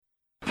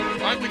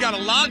All right, we got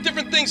a lot of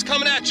different things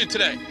coming at you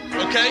today,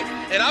 okay?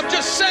 And I'm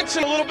just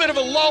sensing a little bit of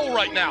a lull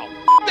right now.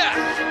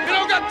 That. We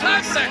don't got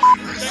time for that.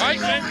 All right,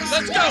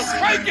 let's go.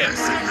 Crank it.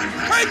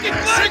 Crank it,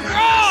 Glenn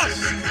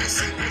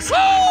Cross.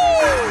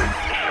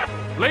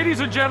 Woo! Ladies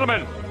and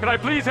gentlemen, can I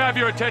please have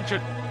your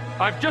attention?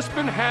 I've just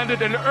been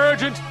handed an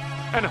urgent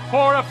and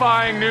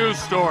horrifying news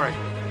story.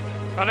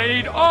 And I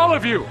need all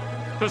of you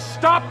to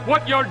stop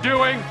what you're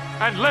doing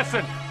and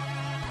listen.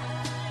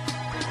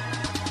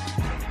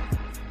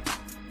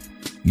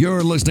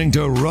 You're listening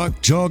to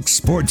Rock Chalk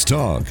Sports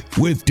Talk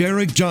with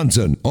Derek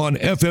Johnson on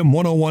FM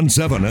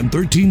 1017 and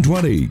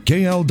 1320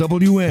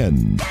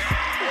 KLWN.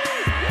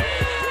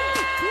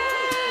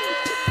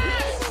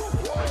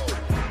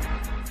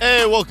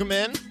 Hey, welcome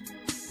in.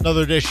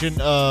 Another edition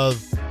of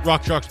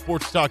Rock Chalk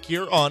Sports Talk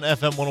here on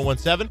FM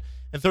 1017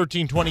 and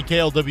 1320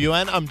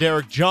 KLWN. I'm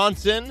Derek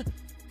Johnson.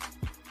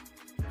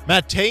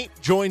 Matt Tate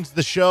joins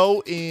the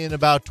show in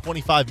about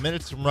 25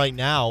 minutes from right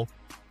now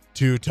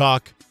to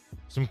talk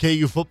some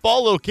KU football,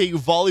 a little KU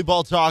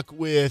volleyball talk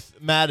with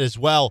Matt as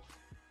well.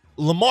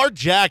 Lamar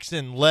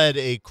Jackson led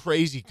a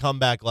crazy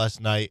comeback last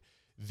night.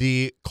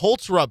 The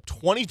Colts were up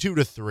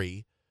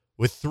 22-3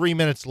 with 3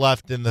 minutes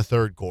left in the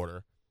third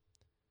quarter.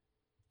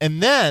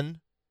 And then,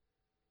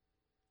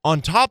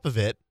 on top of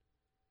it,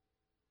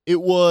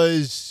 it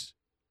was,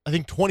 I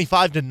think,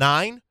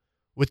 25-9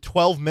 with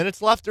 12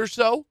 minutes left or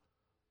so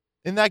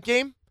in that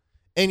game.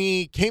 And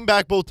he came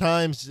back both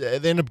times. They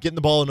ended up getting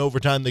the ball in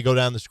overtime. They go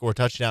down, they score a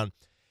touchdown.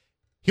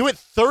 He went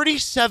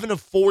 37 of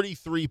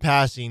 43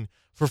 passing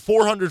for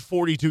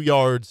 442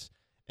 yards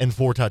and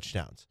 4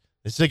 touchdowns.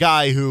 This is a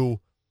guy who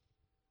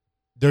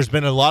there's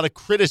been a lot of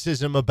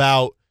criticism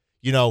about,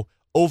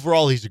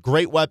 overall he's a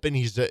great weapon.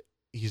 He's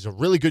a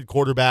really good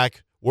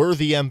quarterback,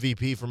 worthy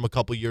MVP from a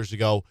couple years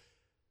ago.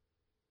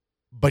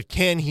 But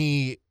can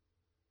he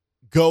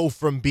go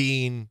from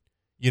being,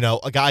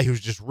 a guy who's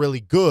just really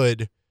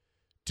good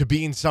to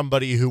being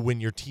somebody who, when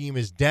your team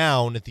is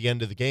down at the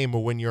end of the game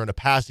or when you're in a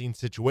passing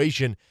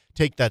situation,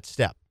 take that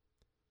step?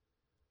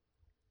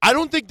 I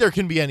don't think there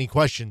can be any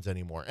questions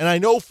anymore. And I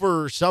know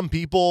for some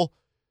people,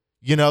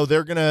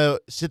 they're going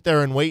to sit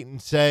there and wait and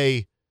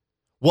say,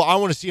 well, I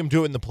want to see him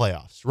do it in the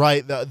playoffs,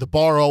 right? The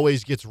bar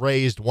always gets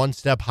raised one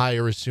step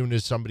higher as soon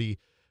as somebody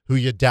who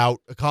you doubt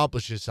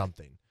accomplishes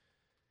something.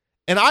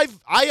 And I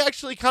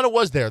actually kind of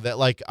was there,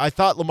 that I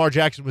thought Lamar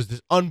Jackson was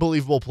this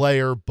unbelievable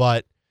player,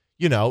 but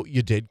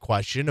you did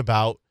question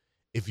about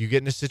if you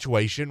get in a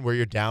situation where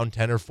you're down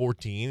 10 or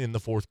 14 in the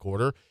fourth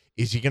quarter,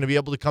 is he going to be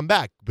able to come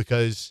back?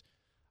 Because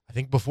I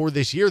think before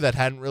this year that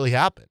hadn't really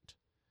happened.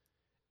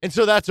 And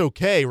so that's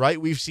okay, right?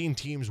 We've seen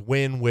teams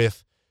win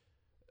with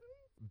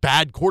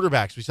bad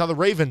quarterbacks. We saw the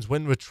Ravens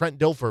win with Trent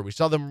Dilfer. We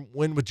saw them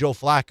win with Joe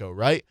Flacco,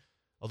 right?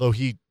 Although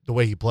the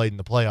way he played in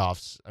the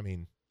playoffs,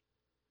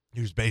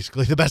 he was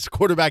basically the best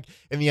quarterback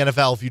in the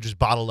NFL if you just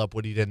bottled up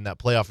what he did in that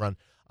playoff run.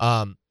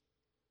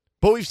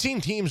 But we've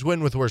seen teams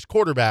win with worse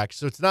quarterbacks,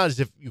 so it's not as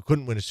if you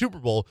couldn't win a Super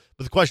Bowl.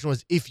 But the question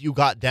was, if you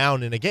got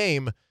down in a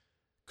game,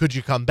 could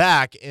you come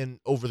back? And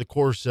over the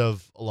course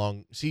of a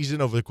long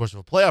season, over the course of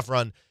a playoff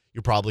run,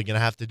 you're probably going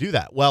to have to do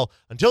that. Well,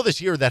 until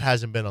this year, that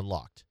hasn't been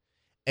unlocked.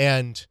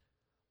 And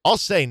I'll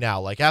say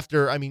now,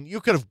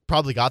 you could have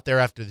probably got there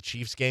after the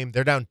Chiefs game.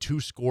 They're down 2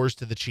 scores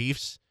to the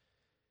Chiefs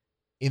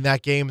in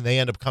that game, and they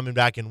end up coming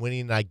back and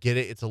winning. And I get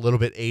it. It's a little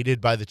bit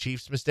aided by the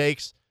Chiefs'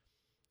 mistakes.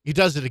 He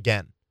does it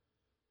again.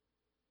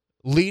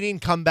 Leading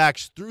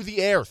comebacks through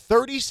the air,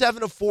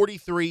 37 of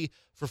 43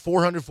 for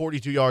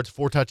 442 yards,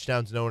 4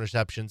 touchdowns, no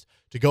interceptions,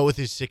 to go with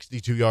his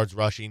 62 yards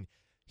rushing.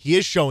 He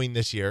is showing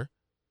this year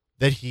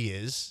that he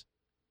is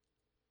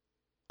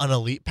an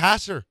elite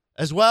passer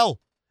as well,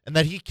 and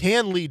that he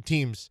can lead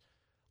teams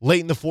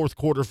late in the fourth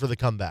quarter for the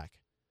comeback.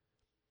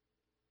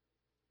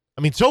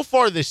 So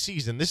far this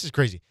season, this is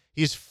crazy.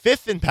 He's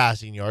 5th in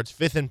passing yards,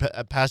 5th in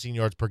passing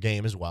yards per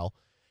game as well.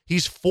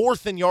 He's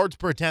 4th in yards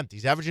per attempt.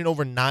 He's averaging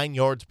over 9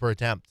 yards per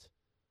attempt.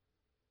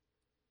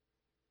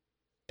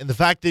 And the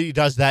fact that he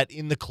does that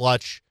in the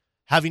clutch,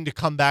 having to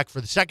come back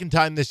for the second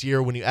time this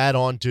year when you add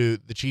on to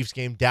the Chiefs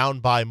game, down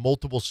by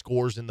multiple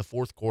scores in the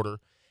fourth quarter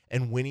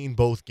and winning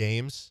both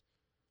games,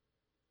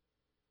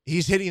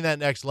 he's hitting that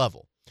next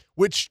level,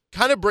 which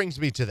kind of brings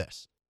me to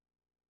this.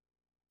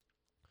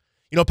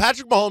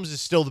 Patrick Mahomes is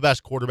still the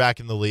best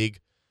quarterback in the league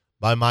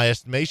by my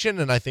estimation,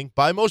 and I think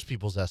by most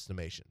people's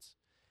estimations.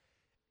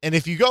 And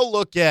if you go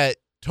look at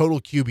total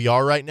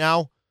QBR right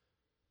now,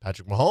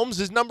 Patrick Mahomes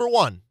is number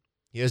 1.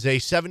 He has a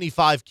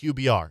 75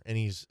 QBR, and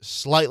he's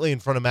slightly in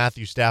front of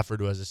Matthew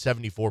Stafford, who has a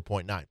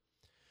 74.9.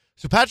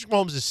 So Patrick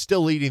Mahomes is still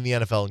leading the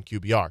NFL in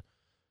QBR.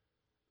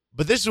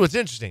 But this is what's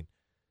interesting.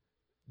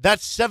 That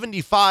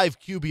 75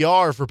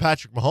 QBR for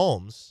Patrick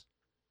Mahomes,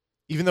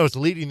 even though it's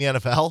leading the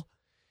NFL,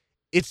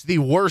 it's the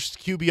worst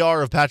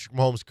QBR of Patrick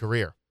Mahomes'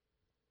 career.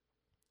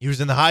 He was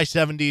in the high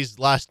 70s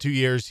last 2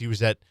 years. He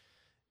was at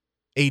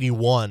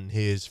 81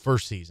 his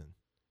first season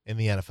in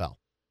the NFL.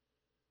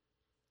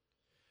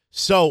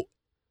 So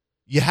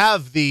you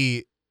have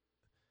the,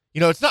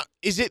 it's not,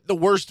 is it the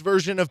worst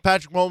version of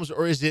Patrick Mahomes,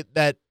 or is it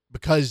that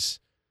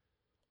because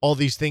all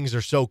these things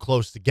are so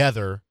close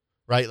together,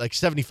 right? Like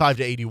 75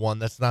 to 81,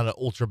 that's not an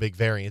ultra big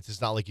variance.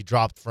 It's not like you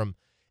dropped from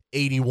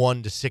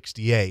 81 to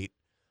 68.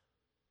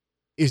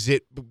 Is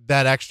it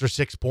that extra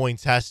 6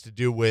 points has to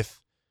do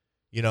with,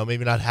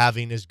 maybe not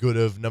having as good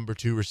of number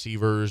 2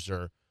 receivers,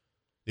 or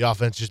the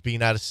offense just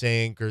being out of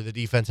sync, or the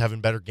defense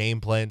having better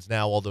game plans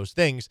now, all those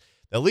things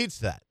that leads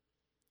to that.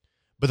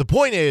 But the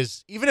point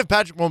is, even if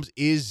Patrick Mahomes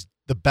is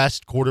the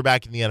best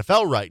quarterback in the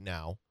NFL right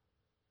now,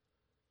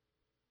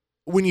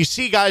 when you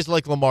see guys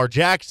like Lamar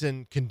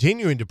Jackson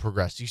continuing to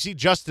progress, you see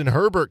Justin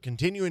Herbert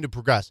continuing to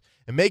progress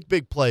and make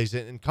big plays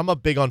and come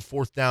up big on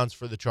fourth downs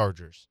for the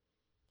Chargers,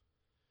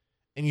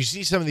 and you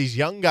see some of these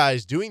young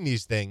guys doing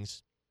these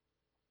things,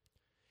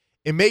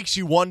 it makes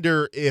you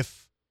wonder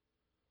if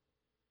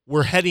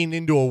we're heading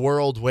into a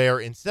world where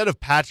instead of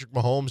Patrick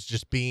Mahomes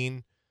just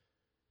being,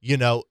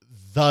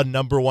 the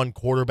number 1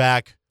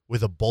 quarterback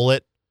with a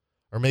bullet,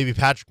 or maybe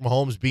Patrick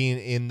Mahomes being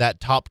in that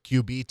top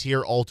QB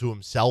tier all to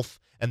himself,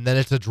 and then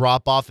it's a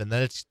drop-off, and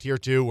then it's tier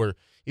 2, or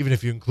even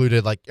if you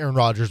included like Aaron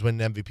Rodgers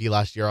winning MVP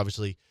last year,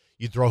 obviously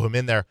you'd throw him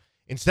in there.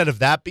 Instead of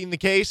that being the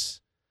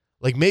case,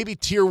 like maybe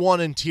tier 1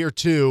 and tier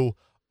 2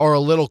 are a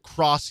little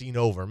crossing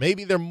over.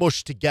 Maybe they're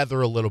mushed together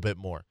a little bit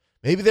more.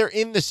 Maybe they're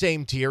in the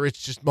same tier.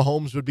 It's just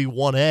Mahomes would be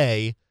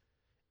 1A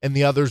and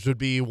the others would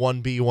be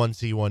 1B,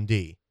 1C,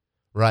 1D,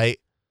 right?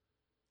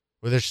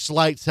 Where there's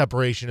slight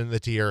separation in the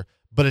tier,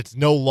 but it's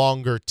no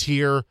longer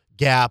tier,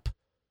 gap,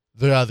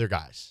 the other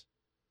guys.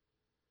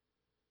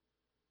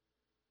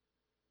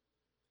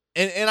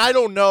 And I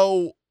don't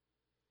know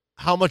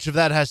how much of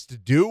that has to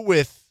do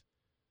with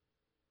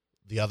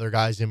the other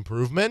guys'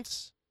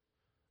 improvements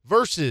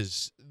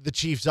versus the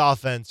Chiefs'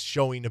 offense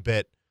showing a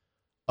bit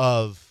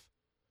of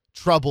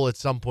trouble at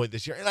some point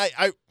this year. And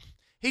I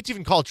hate to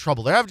even call it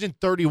trouble. They're averaging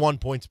 31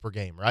 points per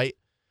game, right?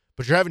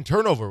 But you're having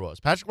turnover woes.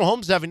 Patrick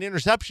Mahomes is having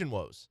interception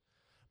woes.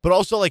 But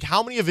also, like,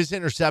 how many of his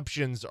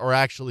interceptions are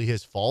actually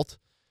his fault?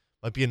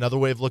 Might be another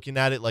way of looking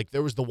at it. Like,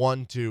 there was the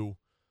one to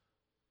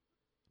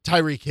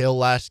Tyreek Hill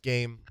last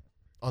game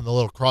on the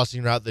little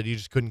crossing route that he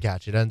just couldn't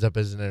catch. It ends up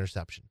as an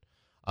interception.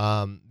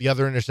 The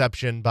other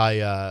interception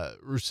by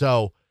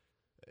Rousseau,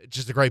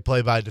 just a great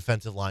play by a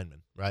defensive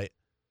lineman, right?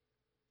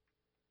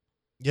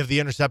 You have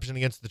the interception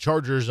against the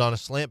Chargers on a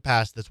slant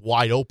pass that's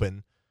wide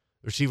open.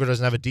 The receiver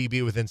doesn't have a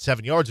DB within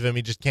 7 yards of him.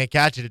 He just can't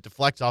catch it. It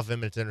deflects off him,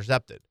 and it's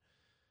intercepted.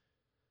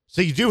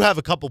 So you do have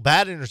a couple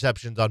bad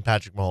interceptions on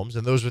Patrick Mahomes,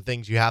 and those are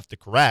things you have to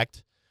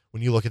correct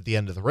when you look at the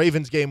end of the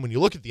Ravens game, when you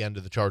look at the end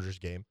of the Chargers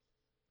game.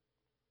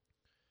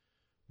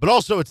 But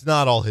also, it's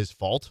not all his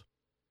fault.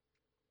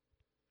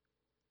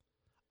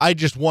 I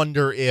just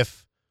wonder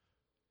if,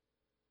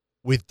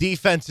 with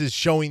defenses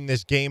showing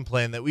this game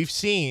plan that we've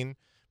seen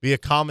be a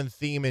common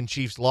theme in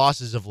Chiefs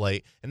losses of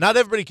late, and not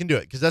everybody can do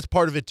it, because that's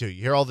part of it too.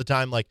 You hear all the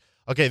time, like,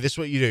 okay, this is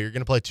what you do. You're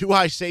going to play 2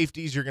 high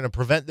safeties, you're going to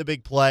prevent the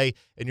big play,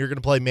 and you're going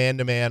to play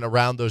man-to-man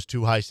around those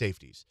 2 high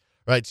safeties,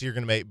 right? So you're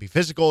going to be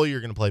physical,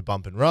 you're going to play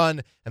bump and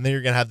run, and then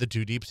you're going to have the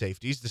 2 deep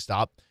safeties to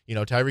stop,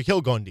 Tyreek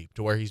Hill going deep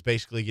to where he's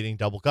basically getting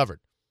double covered.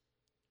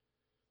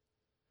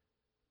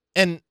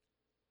 And,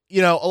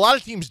 a lot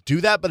of teams do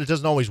that, but it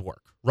doesn't always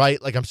work,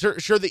 right? Like, I'm sure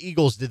the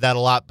Eagles did that a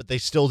lot, but they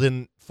still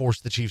didn't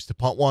force the Chiefs to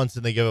punt once,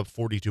 and they gave up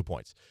 42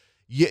 points.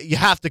 You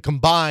have to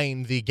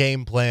combine the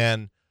game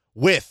plan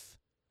with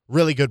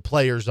really good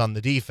players on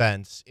the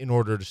defense in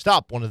order to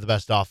stop one of the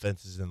best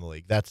offenses in the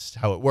league. That's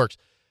how it works.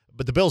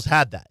 But the Bills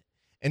had that.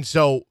 And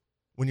so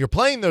when you're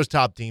playing those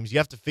top teams, you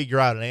have to figure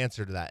out an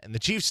answer to that. And the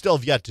Chiefs still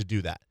have yet to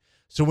do that.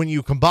 So when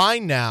you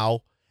combine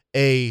now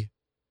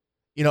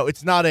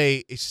it's not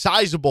a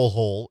sizable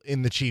hole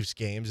in the Chiefs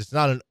games. It's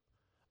not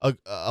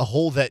a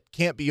hole that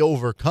can't be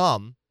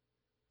overcome.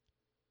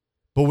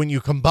 But when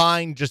you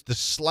combine just the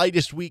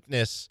slightest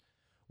weakness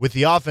with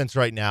the offense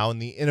right now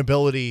and the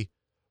inability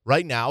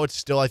right now, it's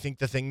still, I think,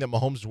 the thing that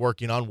Mahomes is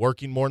working on,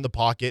 working more in the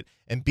pocket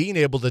and being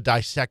able to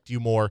dissect you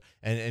more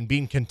and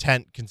being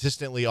content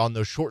consistently on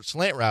those short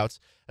slant routes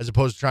as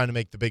opposed to trying to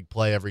make the big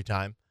play every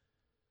time.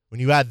 When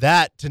you add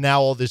that to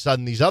now all of a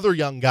sudden these other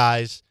young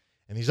guys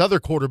and these other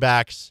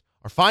quarterbacks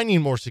are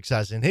finding more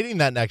success and hitting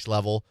that next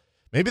level,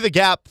 maybe the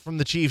gap from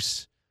the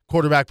Chiefs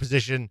quarterback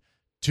position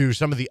to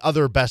some of the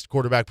other best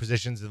quarterback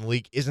positions in the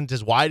league isn't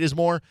as wide as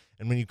more.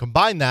 And when you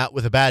combine that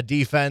with a bad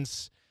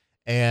defense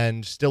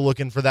and still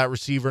looking for that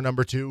receiver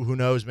number 2, who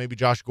knows, maybe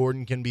Josh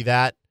Gordon can be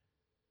that,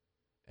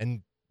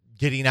 and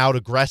getting out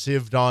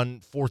aggressive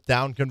on fourth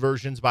down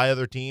conversions by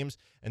other teams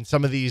and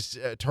some of these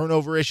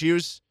turnover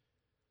issues,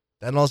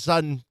 then all of a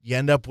sudden you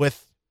end up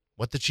with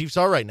what the Chiefs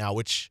are right now,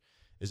 which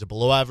is a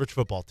below-average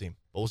football team.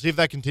 But we'll see if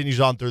that continues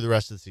on through the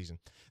rest of the season.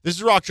 This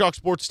is Rock Chalk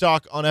Sports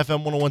Talk on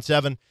FM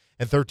 1017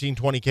 and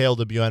 1320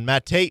 KLWN.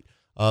 Matt Tate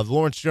of the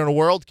Lawrence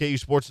Journal-World,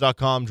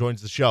 KUSports.com,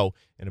 joins the show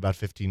in about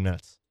 15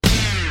 minutes.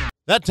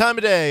 That time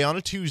of day on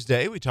a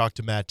Tuesday, we talk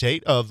to Matt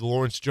Tate of the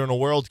Lawrence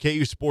Journal-World,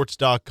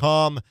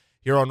 KUSports.com,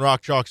 here on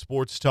Rock Chalk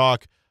Sports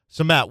Talk.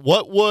 So, Matt,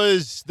 what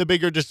was the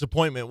bigger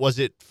disappointment? Was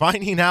it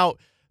finding out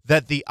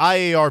that the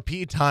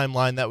IARP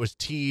timeline that was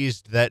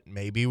teased that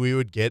maybe we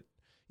would get,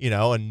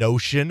 a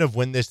notion of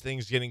when this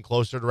thing's getting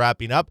closer to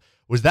wrapping up.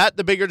 Was that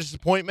the bigger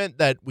disappointment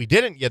that we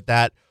didn't get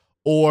that,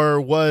 or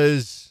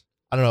was,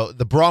 I don't know,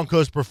 the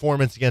Broncos'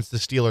 performance against the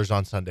Steelers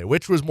on Sunday?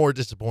 Which was more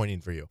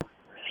disappointing for you?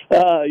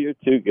 You're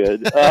too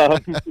good.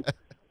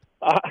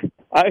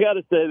 I got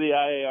to say the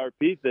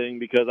IARP thing,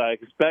 because I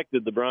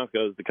expected the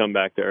Broncos to come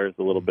back to earth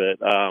a little bit.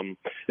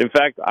 In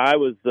fact, I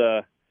was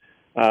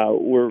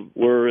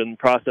we're in the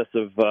process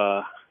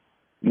of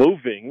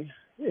moving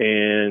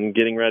and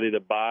getting ready to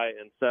buy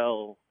and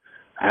sell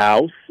a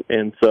house,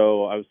 and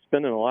so I was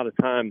spending a lot of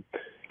time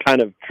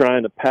kind of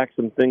trying to pack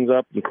some things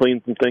up and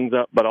clean some things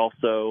up, but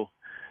also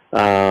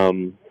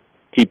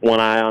keep one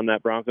eye on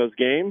that Broncos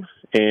game.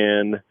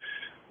 And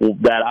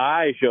that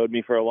eye showed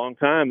me for a long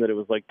time that it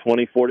was like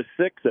 24-6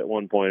 at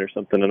one point or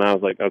something, and I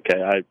was like,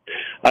 okay,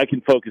 I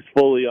can focus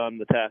fully on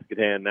the task at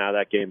hand now.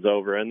 That game's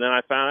over. And then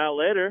I found out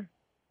later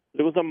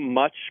it was a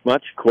much,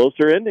 much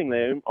closer ending.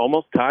 They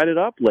almost tied it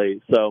up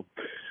late. So,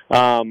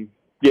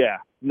 yeah,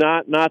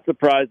 not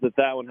surprised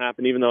that one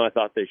happened, even though I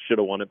thought they should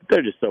have won it. But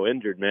they're just so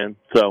injured, man.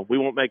 So we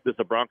won't make this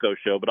a Broncos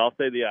show, but I'll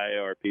say the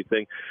IARP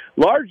thing,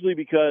 largely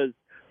because,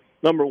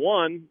 number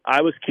one,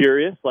 I was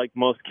curious, like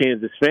most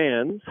Kansas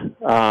fans,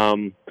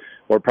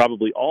 or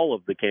probably all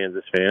of the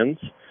Kansas fans,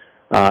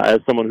 as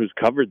someone who's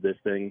covered this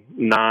thing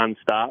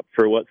nonstop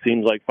for what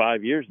seems like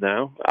 5 years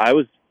now. I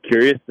was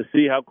curious to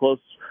see how close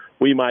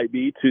we might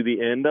be to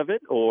the end of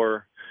it,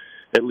 or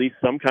at least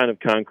some kind of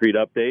concrete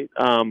update.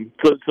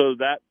 So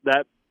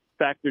that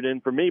factored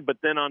in for me. But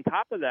then on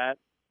top of that,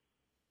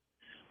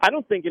 I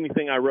don't think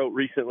anything I wrote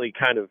recently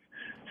kind of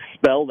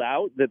spelled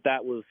out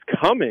that was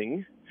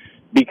coming,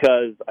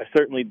 because I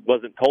certainly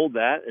wasn't told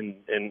that, and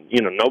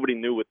nobody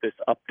knew what this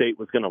update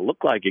was going to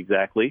look like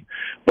exactly.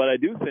 But I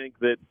do think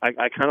that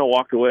I kind of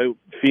walked away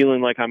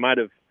feeling like I might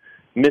have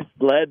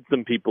misled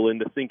some people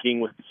into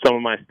thinking with some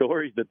of my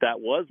stories that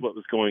was what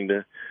was going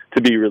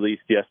to be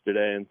released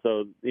yesterday. And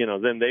so,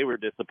 then they were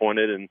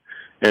disappointed,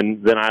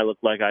 and then I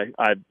looked like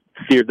I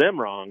steered them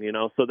wrong,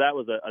 So that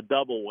was a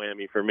double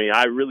whammy for me.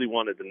 I really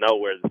wanted to know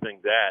where the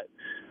thing's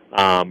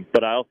at.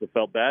 But I also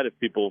felt bad if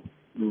people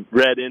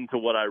read into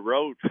what I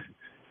wrote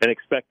and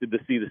expected to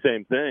see the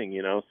same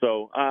thing,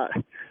 So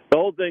the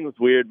whole thing was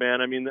weird,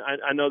 man. I mean,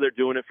 I know they're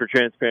doing it for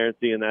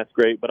transparency, and that's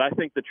great, but I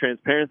think the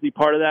transparency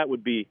part of that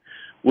would be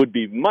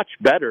much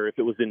better if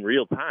it was in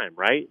real time,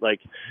 right? Like,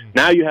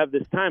 now you have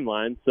this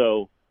timeline,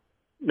 so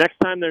next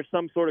time there's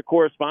some sort of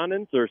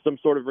correspondence or some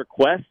sort of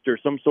request or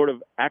some sort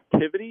of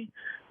activity,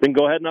 then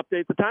go ahead and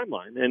update the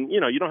timeline. And, you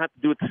don't have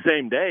to do it the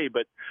same day,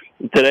 but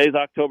today's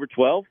October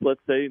 12th.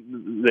 Let's say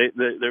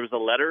there was a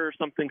letter or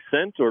something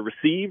sent or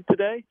received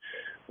today.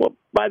 Well,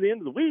 by the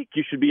end of the week,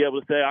 you should be able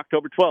to say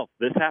October 12th,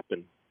 this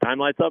happened.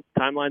 Timeline's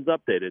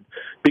updated.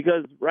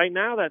 Because right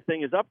now that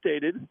thing is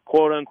updated,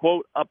 quote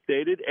unquote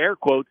updated, air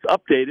quotes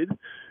updated,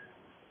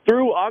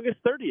 through August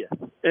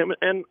 30th.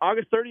 And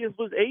August 30th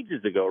was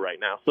ages ago right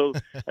now. So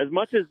as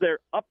much as they're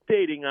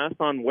updating us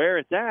on where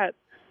it's at,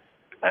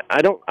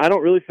 I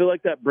don't really feel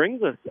like that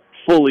brings us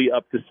fully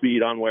up to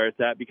speed on where it's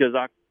at, because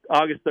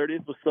August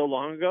 30th was so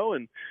long ago.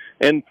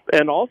 And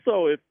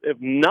also, if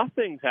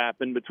nothing's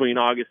happened between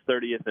August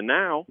 30th and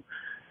now,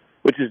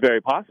 which is very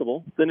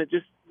possible, then it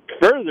just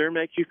further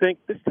makes you think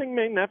this thing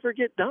may never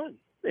get done.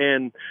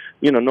 And,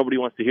 nobody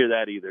wants to hear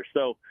that either.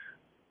 So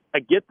I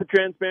get the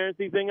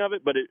transparency thing of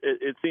it, but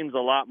it seems a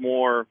lot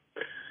more,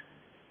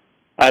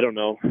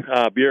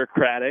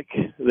 bureaucratic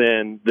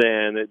than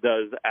it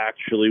does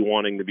actually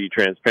wanting to be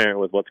transparent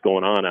with what's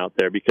going on out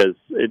there, because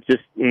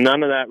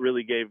none of that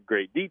really gave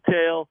great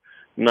detail.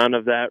 None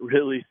of that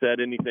really said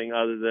anything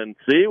other than,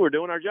 see, we're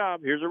doing our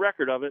job. Here's a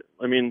record of it.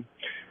 I mean,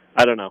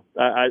 I don't know.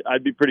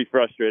 I'd be pretty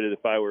frustrated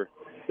if I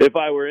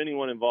were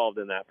anyone involved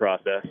in that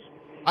process.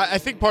 I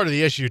think part of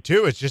the issue,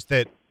 too, is just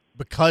that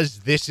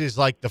because this is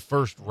like the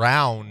first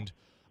round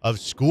of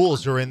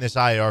schools who are in this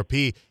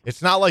IRP,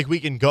 it's not like we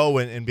can go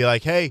and be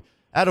like, hey,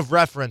 out of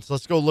reference,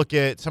 let's go look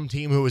at some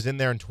team who was in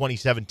there in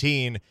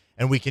 2017,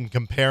 and we can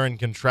compare and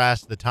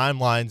contrast the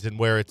timelines, and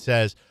where it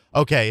says,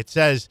 okay, it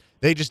says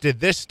they just did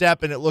this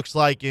step, and it looks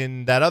like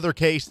in that other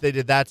case they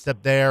did that step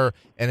there,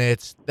 and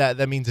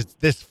that means it's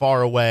this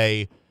far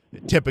away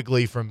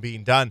typically from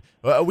being done.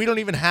 We don't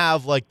even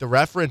have like the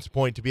reference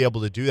point to be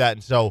able to do that.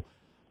 And so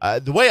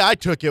the way I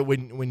took it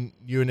when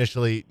you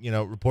initially,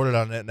 reported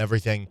on it and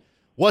everything,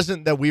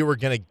 wasn't that we were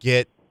going to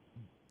get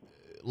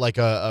like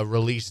a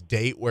release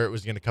date where it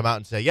was going to come out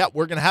and say, yeah,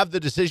 we're going to have the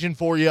decision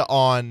for you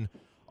on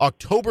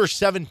October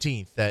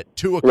 17th at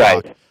 2:00.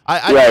 Right.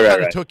 I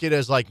kind of took it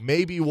as like,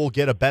 maybe we'll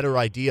get a better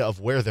idea of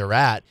where they're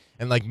at.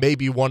 And like,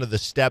 maybe one of the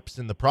steps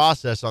in the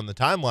process on the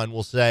timeline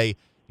will say,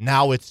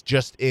 now it's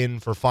just in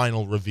for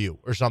final review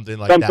or something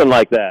like that. Something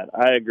like that.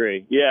 I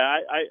agree. Yeah.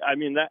 I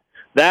mean,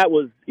 that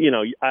was,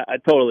 I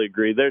totally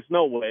agree. There's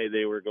no way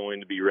they were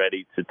going to be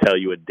ready to tell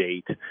you a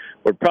date,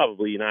 or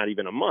probably not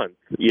even a month,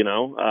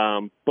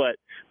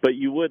 but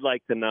you would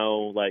like to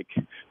know, like,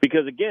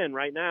 because again,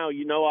 right now,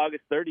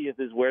 August 30th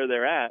is where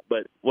they're at,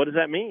 but what does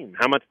that mean?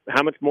 How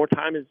much more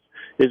time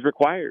is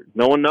required?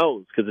 No one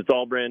knows, because it's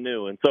all brand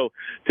new. And so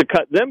to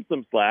cut them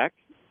some slack,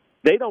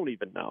 they don't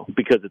even know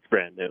because it's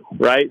brand new,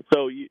 right?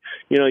 So you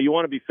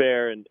want to be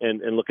fair and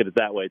look at it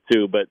that way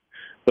too. But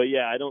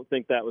yeah, I don't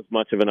think that was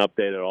much of an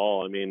update at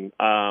all. I mean,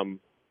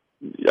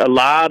 a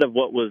lot of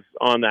what was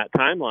on that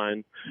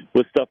timeline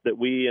was stuff that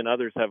we and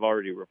others have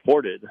already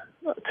reported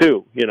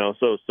too.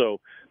 So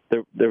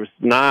there was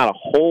not a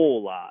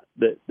whole lot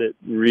that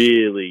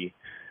really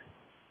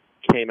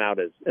came out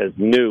as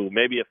new.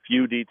 Maybe a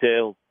few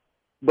details,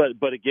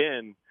 but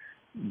again,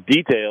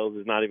 details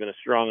is not even a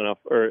strong enough,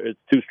 or it's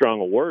too strong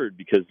a word,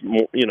 because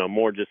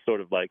more just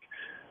sort of like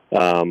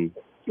a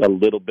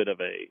little bit of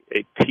a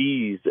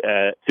tease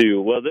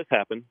to, well, this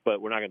happened,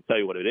 but we're not going to tell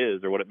you what it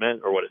is or what it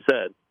meant or what it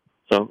said.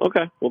 So,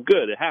 okay, well,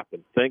 good, it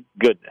happened. Thank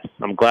goodness.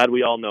 I'm glad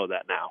we all know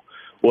that now.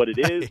 What it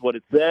is, what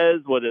it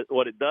says, what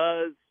it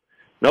does,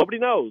 nobody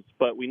knows,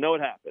 but we know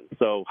it happened.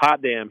 So,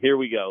 hot damn, here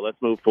we go. Let's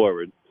move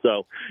forward.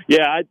 So,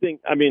 yeah, I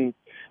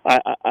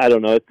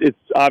don't know. It's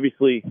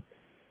obviously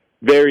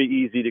very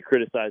easy to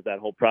criticize that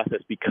whole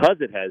process because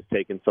it has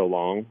taken so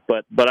long.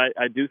 But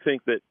I do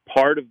think that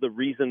part of the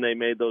reason they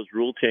made those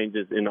rule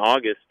changes in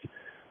August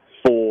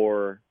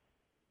for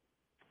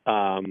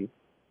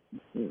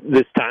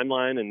this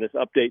timeline and this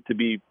update to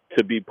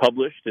be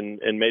published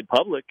and made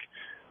public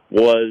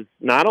was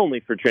not only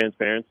for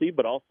transparency,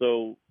 but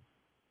also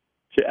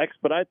to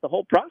expedite the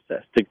whole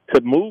process,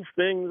 to move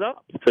things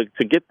up,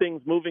 to get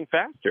things moving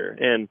faster.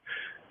 And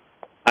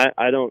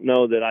I don't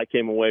know that I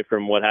came away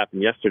from what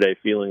happened yesterday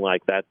feeling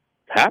like that's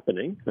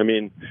happening. I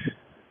mean,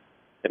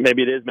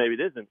 maybe it is, maybe it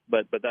isn't,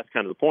 but that's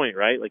kind of the point,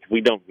 right? Like, if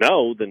we don't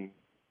know,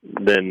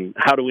 then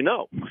how do we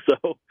know?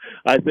 So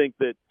I think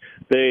that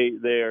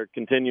they are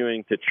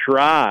continuing to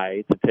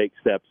try to take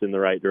steps in the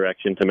right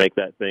direction to make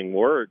that thing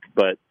work,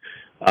 but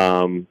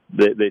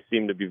they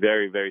seem to be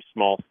very, very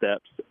small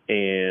steps,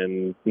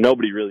 and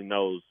nobody really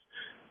knows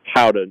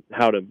how to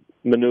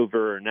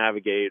maneuver or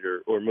navigate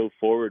or move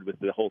forward with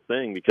the whole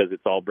thing because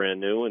it's all brand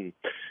new, and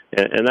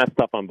that's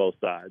tough on both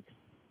sides.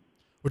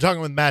 We're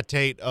talking with Matt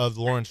Tate of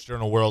the Lawrence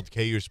Journal World,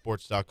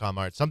 KUSports.com.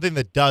 All right, something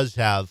that does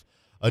have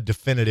a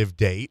definitive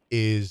date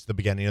is the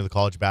beginning of the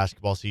college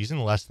basketball season,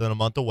 less than a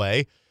month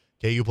away.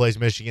 KU plays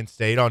Michigan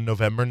State on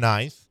November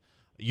 9th.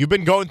 You've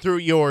been going through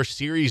your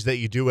series that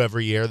you do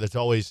every year. That's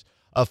always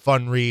a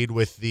fun read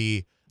with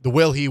the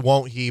will he,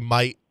 won't he,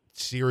 might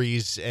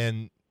series.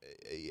 And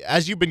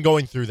as you've been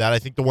going through that, I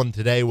think the one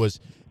today was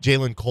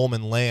Jalen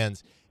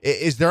Coleman-Lands.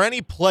 Is there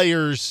any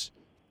players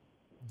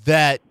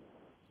that,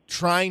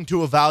 trying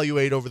to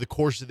evaluate over the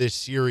course of this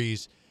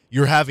series,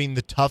 you're having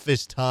the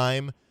toughest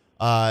time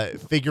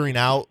figuring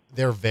out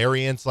their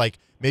variance, like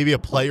maybe a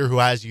player who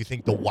has, you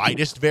think, the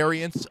widest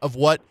variance of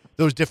what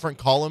those different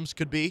columns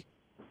could be?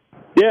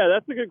 Yeah,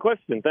 that's a good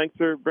question. Thanks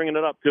for bringing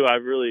it up too. I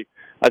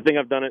think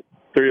I've done it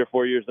 3 or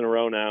 4 years in a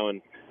row now,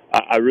 and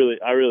I really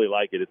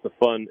like it. It's a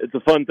fun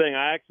thing.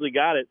 I actually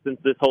got it since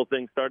this whole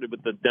thing started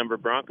with the Denver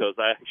Broncos.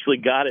 I actually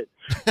got it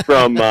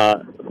from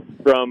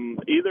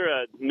either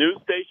a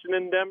news station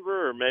in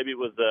Denver or maybe it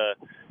was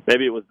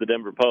the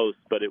Denver Post.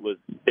 But it was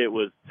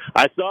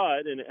I saw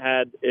it, and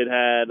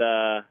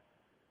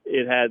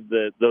it had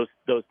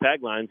those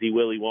taglines: he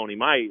will, he won't, he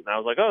might. And I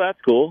was like, oh, that's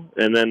cool.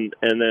 And then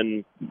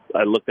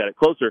I looked at it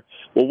closer.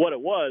 Well, what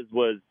it was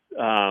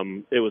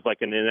it was like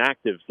an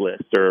inactives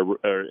list or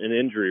an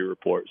injury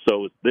report. So it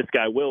was, this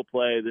guy will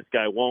play, this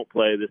guy won't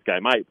play, this guy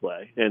might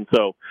play. And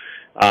so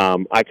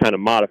I kind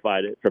of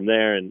modified it from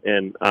there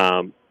and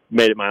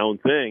made it my own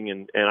thing.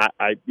 And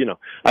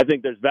I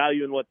think there's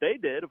value in what they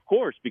did, of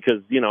course,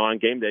 because, on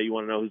game day you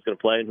want to know who's going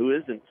to play and who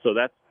isn't. So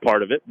that's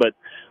part of it. But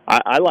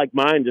I like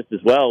mine just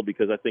as well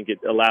because I think it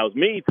allows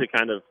me to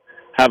kind of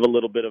have a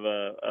little bit of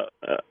a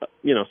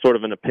sort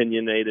of an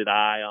opinionated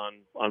eye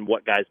on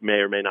what guys may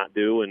or may not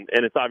do. And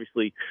it's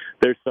obviously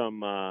there's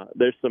some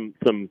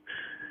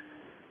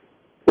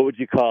what would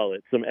you call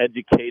it? Some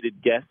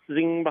educated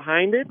guessing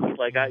behind it.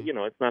 Like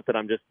it's not that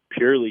I'm just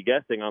purely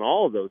guessing on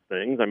all of those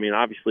things. I mean,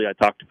 obviously I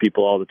talk to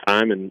people all the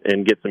time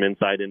and get some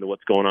insight into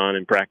what's going on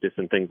in practice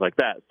and things like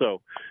that.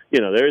 So,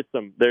 there is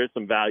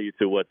some value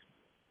to what's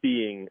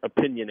being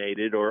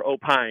opinionated or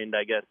opined,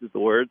 I guess is the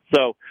word.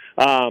 So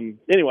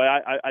anyway,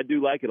 I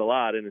do like it a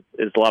lot, and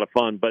it's a lot of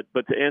fun. But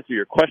to answer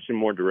your question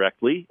more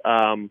directly,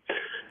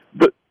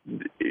 but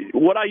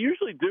what I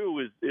usually do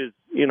is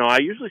I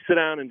usually sit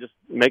down and just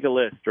make a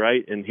list,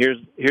 right? And here's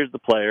the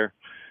player,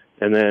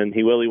 and then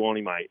he will, he won't,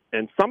 he might.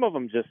 And some of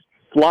them just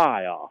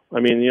fly off. I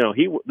mean,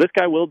 this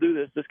guy will do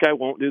this guy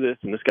won't do this,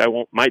 and this guy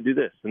might do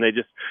this. And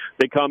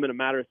they come in a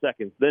matter of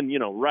seconds. Then,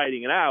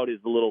 writing it out is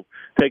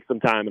takes some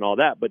time and all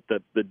that. But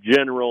the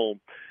general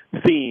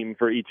theme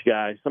for each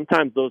guy,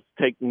 sometimes those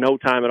take no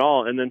time at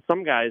all. And then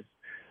some guys,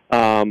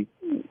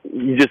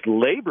 you just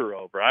labor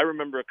over. I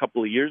remember a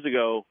couple of years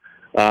ago,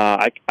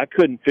 I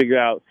couldn't figure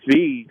out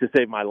Svi to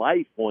save my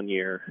life one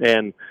year.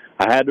 And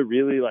I had to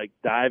really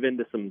dive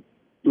into some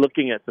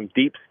looking at some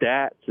deep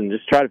stats and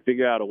just try to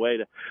figure out a way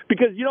to,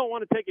 because you don't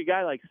want to take a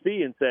guy like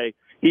Svi and say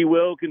he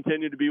will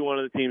continue to be one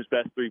of the team's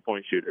best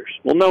 3-point shooters.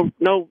 Well,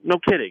 no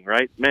kidding,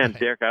 right? Man,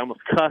 Derek, I almost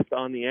cussed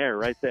on the air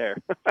right there.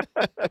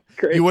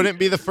 Crazy. You wouldn't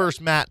be the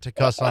first Matt to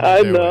cuss on.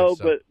 I know,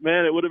 so. But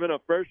man, it would have been a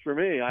first for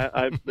me.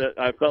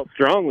 I felt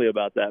strongly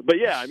about that. But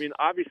yeah, I mean,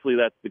 obviously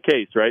that's the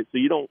case, right?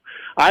 So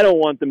I don't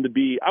want them to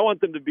be. I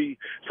want them to be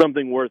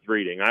something worth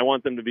reading. I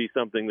want them to be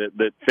something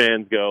that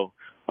fans go,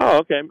 oh,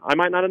 okay, I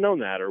might not have known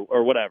that,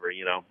 or whatever,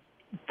 you know.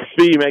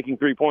 Svi making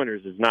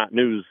 3-pointers is not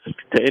news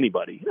to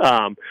anybody.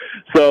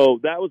 So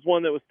that was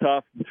one that was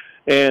tough.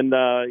 And,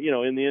 you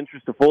know, in the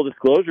interest of full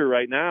disclosure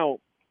right now,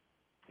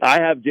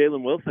 I have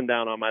Jalen Wilson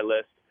down on my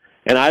list,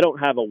 and I don't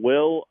have a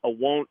will, a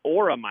won't,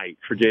 or a might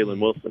for Jalen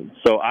Wilson.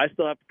 So I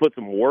still have to put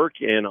some work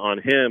in on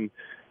him.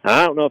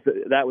 I don't know if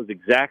that was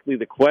exactly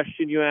the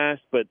question you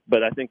asked, but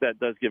I think that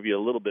does give you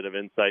a little bit of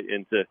insight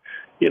into,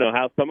 you know,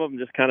 how some of them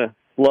just kind of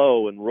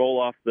flow and roll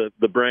off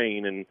the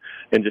brain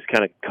and just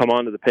kind of come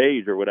onto the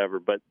page or whatever.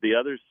 But the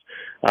others,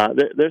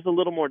 there's a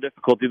little more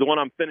difficulty. The one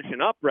I'm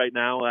finishing up right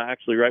now,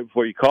 actually right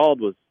before you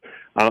called, was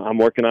I'm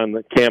working on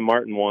the Cam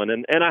Martin one.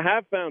 And I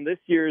have found this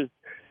year's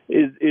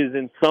is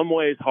in some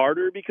ways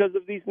harder because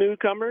of these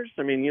newcomers.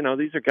 I mean, you know,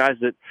 these are guys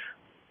that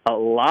a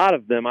lot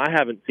of them I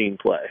haven't seen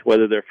play,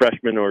 whether they're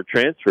freshmen or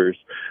transfers.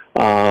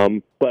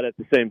 But at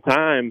the same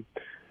time,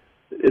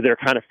 they're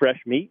kind of fresh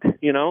meat,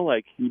 you know,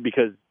 like,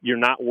 because you're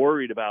not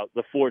worried about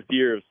the fourth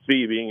year of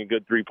Svi being a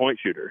good 3-point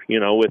shooter. You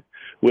know,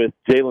 with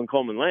Jalen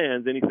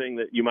Coleman-Lands, anything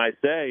that you might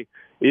say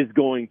is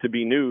going to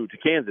be new to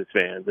Kansas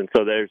fans. And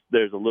so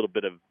there's a little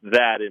bit of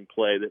that in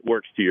play that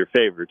works to your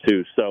favor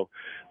too. So,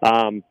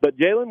 but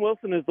Jalen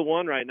Wilson is the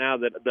one right now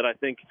that I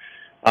think,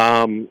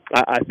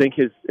 I think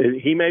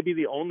he may be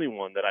the only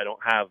one that I don't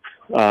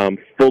have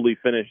fully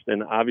finished.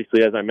 And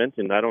obviously, as I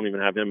mentioned, I don't even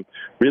have him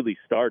really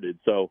started.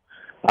 So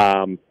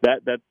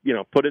that you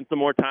know, put in some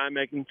more time,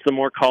 making some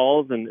more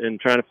calls, and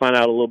trying to find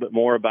out a little bit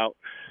more about,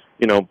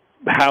 you know,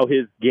 how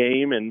his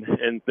game and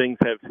things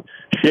have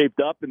shaped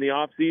up in the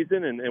off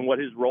season and what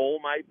his role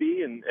might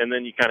be, and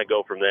then you kind of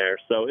go from there.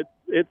 So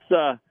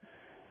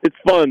it's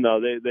fun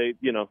though. They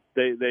you know,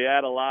 they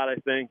add a lot. I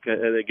think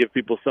they give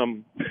people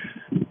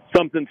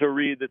something to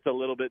read that's a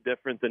little bit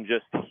different than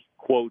just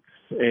quotes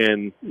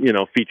and, you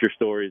know, feature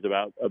stories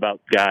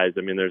about guys.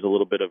 I mean, there's a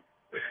little bit of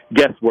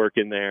guesswork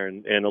in there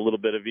and a little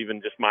bit of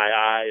even just my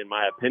eye and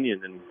my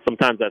opinion. And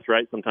sometimes that's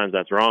right. Sometimes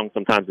that's wrong.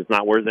 Sometimes it's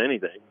not worth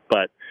anything,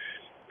 but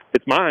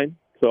it's mine.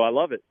 So I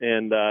love it.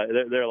 And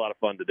they're a lot of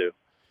fun to do.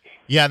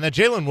 Yeah. And the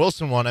Jalen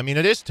Wilson one, I mean,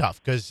 it is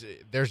tough because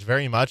there's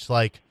very much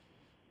like,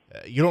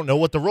 you don't know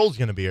what the role's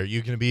going to be. Are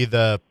you going to be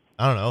the,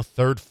 I don't know,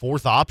 third,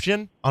 fourth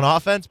option on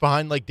offense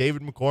behind like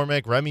David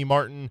McCormick, Remy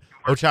Martin,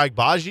 Ochai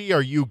Agbaji?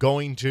 Are you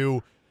going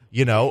to,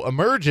 you know,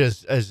 emerge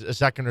as a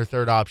second or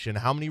third option?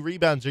 How many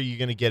rebounds are you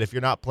going to get if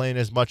you're not playing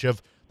as much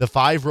of the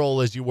 5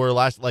 role as you were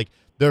last? Like,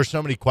 there are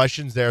so many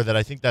questions there that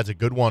I think that's a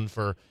good one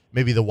for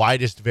maybe the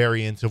widest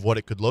variance of what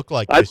it could look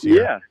like this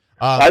year. Yeah,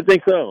 I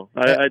think so.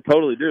 I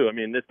totally do. I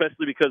mean,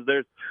 especially because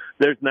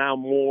there's now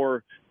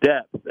more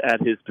depth at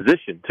his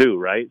position too,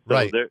 right? So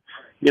right. There,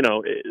 you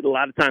know, a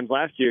lot of times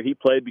last year he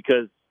played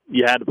because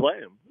you had to play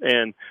him.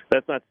 And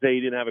that's not to say he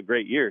didn't have a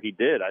great year. He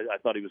did. I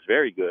thought he was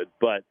very good.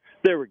 But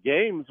there were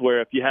games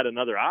where if you had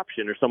another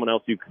option or someone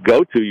else you could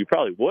go to, you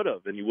probably would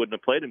have, and you wouldn't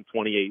have played him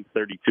 28,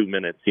 32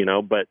 minutes, you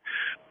know. But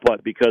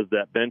because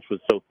that bench was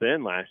so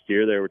thin last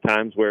year, there were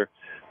times where,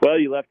 well,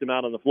 you left him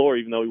out on the floor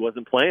even though he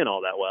wasn't playing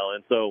all that well.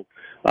 And so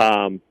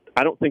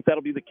I don't think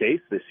that'll be the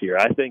case this year.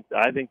 I think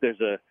there's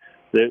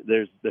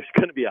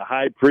going to be a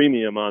high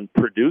premium on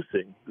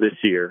producing this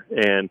year.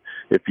 And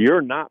if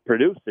you're not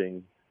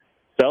producing,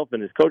 Self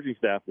and his coaching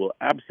staff will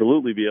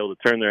absolutely be able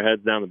to turn their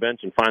heads down the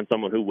bench and find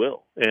someone who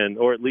will,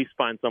 or at least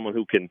find someone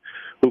who can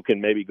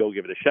maybe go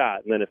give it a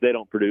shot. And then if they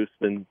don't produce,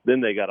 then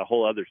they got a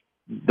whole other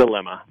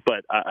dilemma.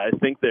 But I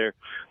think they're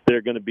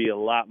going to be a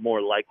lot more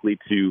likely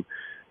to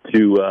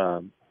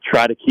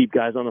try to keep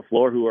guys on the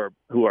floor who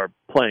are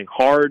playing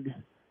hard,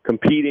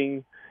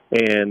 competing,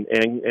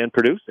 and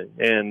producing.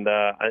 And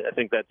I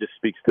think that just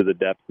speaks to the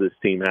depth this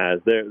team has.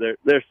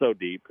 They're so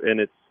deep, and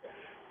it's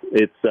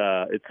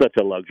such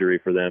a luxury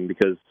for them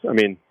because, I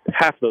mean,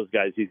 half those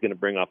guys he's going to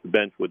bring off the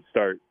bench would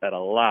start at a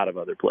lot of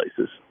other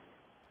places.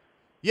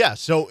 Yeah.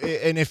 So,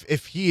 and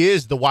if he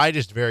is the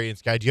widest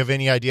variance guy, do you have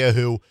any idea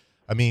who,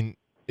 I mean,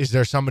 is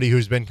there somebody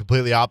who's been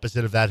completely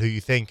opposite of that who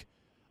you think,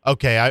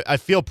 okay, I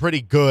feel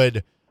pretty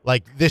good,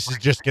 like this is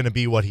just going to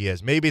be what he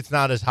is. Maybe it's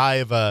not as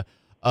high of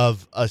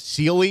a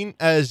ceiling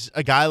as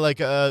a guy like,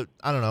 I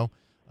don't know,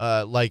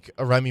 like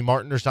a Remy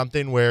Martin or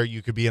something where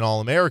you could be an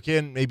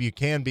All-American. Maybe you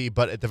can be,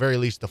 but at the very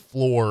least, the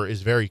floor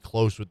is very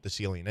close with the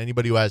ceiling.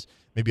 Anybody who has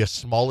maybe a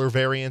smaller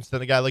variance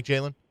than a guy like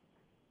Jalen?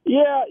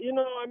 Yeah, you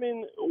know, I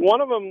mean, one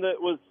of them that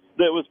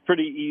was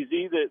pretty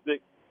easy that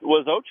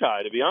was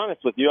Ochai, to be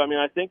honest with you. I mean,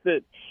 I think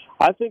that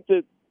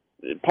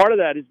part of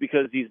that is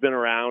because he's been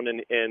around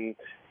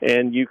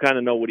and you kind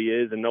of know what he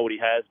is and know what he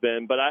has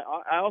been. But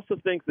I also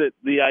think that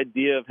the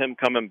idea of him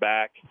coming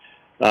back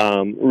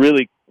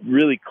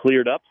really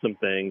cleared up some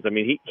things. I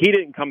mean, he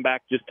didn't come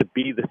back just to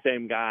be the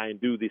same guy and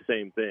do the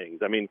same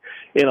things. I mean,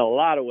 in a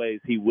lot of ways,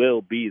 he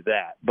will be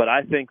that. But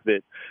I think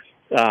that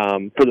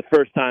for the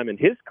first time in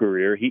his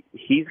career,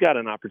 he's got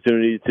an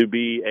opportunity to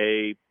be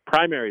a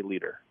primary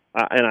leader.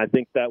 And I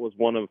think that was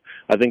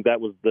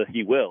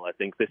he will. I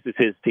think this is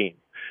his team.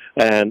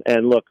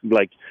 And look,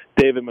 like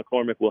David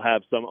McCormick will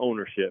have some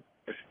ownership.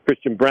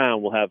 Christian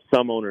Braun will have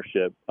some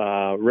ownership.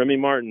 Remy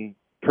Martin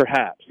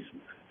perhaps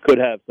could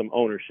have some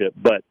ownership,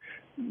 but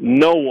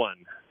no one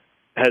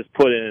has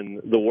put in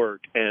the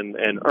work and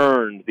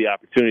earned the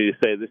opportunity to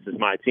say this is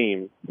my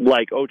team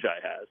like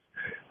Ochai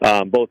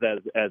has, both as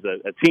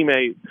a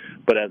teammate,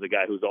 but as a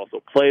guy who's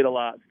also played a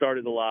lot,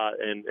 started a lot,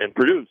 and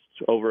produced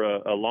over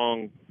a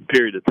long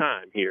period of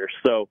time here.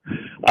 So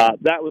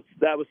that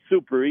was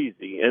super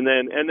easy. And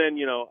then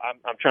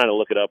I'm trying to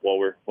look it up while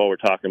we're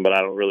talking, but I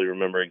don't really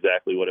remember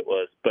exactly what it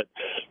was. But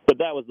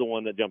that was the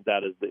one that jumped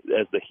out as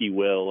the he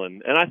will,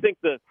 and I think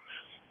that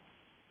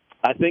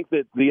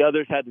the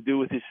others had to do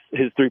with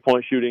his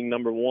three-point shooting,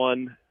 number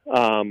one,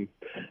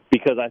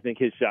 because I think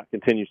his shot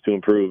continues to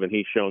improve, and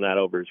he's shown that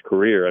over his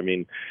career. I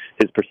mean,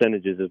 his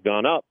percentages have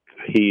gone up.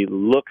 He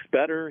looks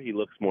better. He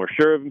looks more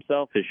sure of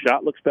himself. His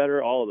shot looks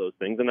better, all of those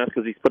things, and that's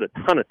because he's put a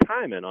ton of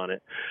time in on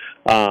it.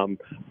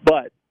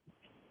 But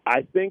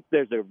I think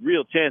there's a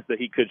real chance that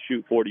he could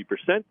shoot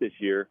 40% this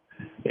year,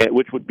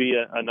 which would be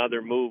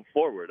another move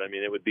forward. I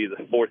mean, it would be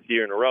the fourth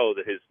year in a row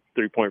that his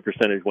three-point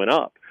percentage went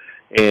up.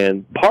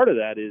 And part of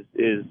that is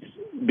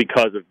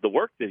because of the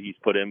work that he's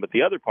put in, but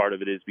the other part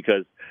of it is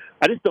because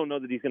I just don't know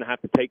that he's going to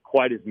have to take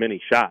quite as many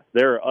shots.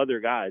 There are other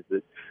guys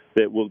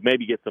that will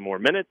maybe get some more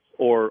minutes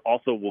or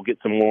also will get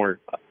some more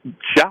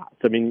shots.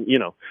 I mean,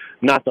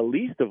 not the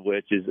least of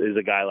which is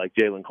a guy like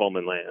Jalen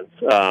Coleman-Lands,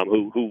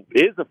 who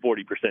is a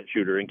 40%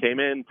 shooter and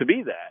came in to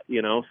be that,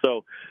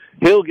 So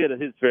he'll get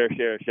his fair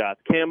share of shots.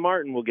 Cam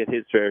Martin will get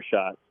his fair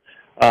share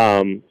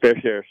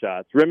of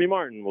shots. Remy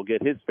Martin will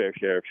get his fair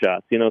share of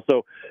shots.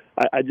 So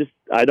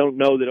I don't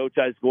know that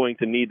Ochai is going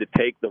to need to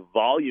take the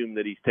volume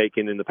that he's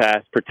taken in the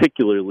past,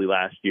 particularly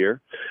last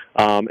year.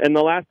 And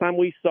the last time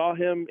we saw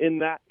him in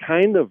that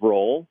kind of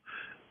role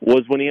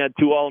was when he had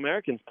two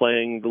All-Americans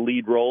playing the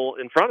lead role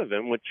in front of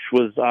him, which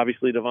was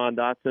obviously Devon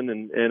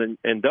Dotson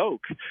and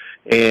Doak.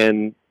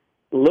 And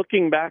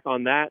looking back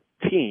on that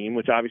team,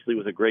 which obviously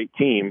was a great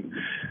team,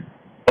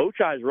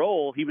 Ochai's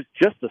role, he was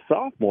just a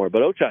sophomore,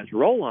 but Ochai's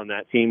role on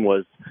that team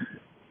was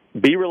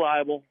be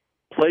reliable,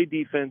 play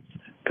defense,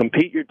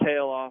 compete your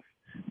tail off,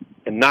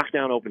 and knock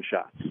down open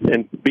shots,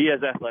 and be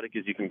as athletic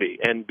as you can be.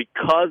 And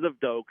because of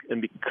Doak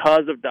and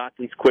because of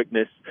Dotson's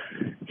quickness,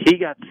 he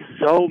got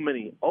so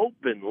many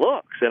open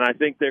looks. And I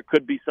think there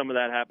could be some of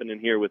that happening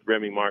here with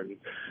Remy Martin,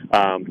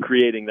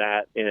 creating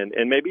that,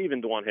 and maybe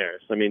even DeJuan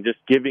Harris. I mean, just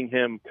giving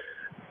him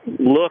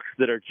looks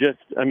that are just,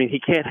 I mean, he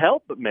can't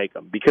help but make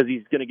them because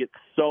he's going to get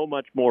so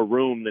much more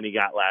room than he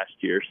got last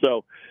year.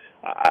 So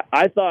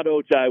I thought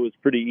Ochai was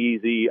pretty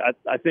easy.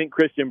 I think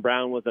Christian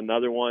Braun was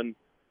another one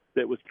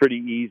that was pretty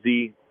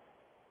easy.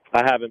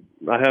 I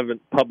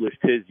haven't published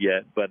his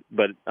yet, but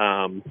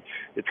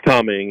it's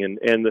coming.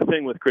 And the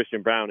thing with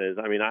Christian Braun is,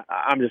 I mean,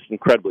 I'm just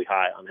incredibly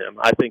high on him.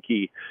 I think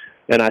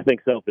and I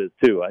think Self is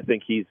too. I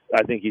think he's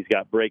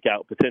got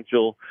breakout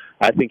potential.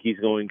 I think he's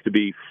going to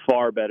be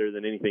far better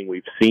than anything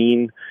we've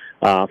seen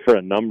for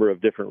a number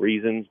of different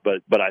reasons.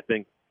 But I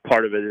think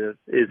part of it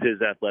is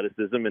his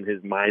athleticism and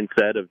his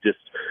mindset of just,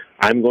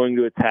 I'm going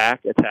to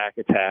attack.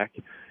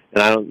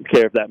 And I don't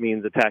care if that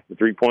means attack the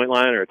three-point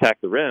line or attack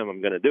the rim,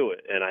 I'm going to do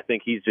it. And I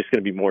think he's just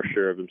going to be more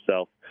sure of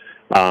himself,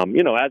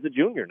 as a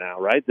junior now,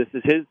 right? This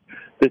is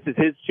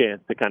his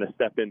chance to kind of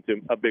step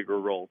into a bigger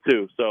role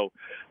too. So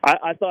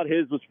I thought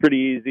his was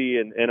pretty easy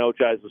and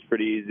Ochai's was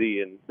pretty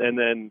easy. And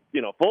then,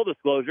 full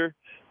disclosure,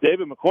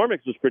 David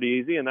McCormick's was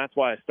pretty easy, and that's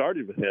why I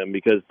started with him,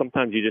 because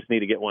sometimes you just need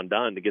to get one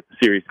done to get the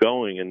series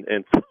going.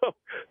 And so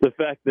the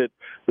fact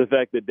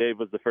that Dave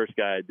was the first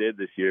guy I did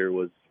this year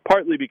was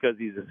partly because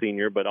he's a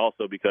senior, but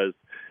also because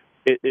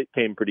it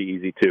came pretty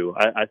easy too.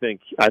 I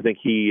think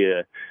he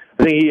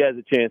has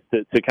a chance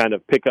to kind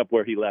of pick up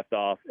where he left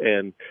off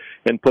and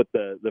put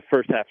the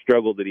first half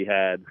struggle that he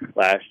had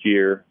last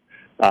year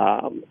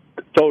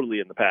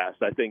totally in the past.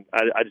 I think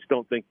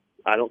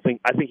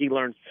he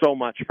learned so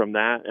much from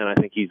that, and I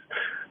think he's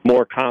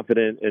more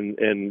confident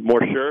and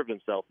more sure of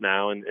himself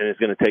now, and is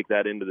going to take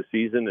that into the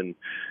season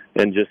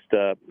and just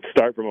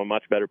start from a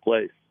much better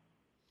place.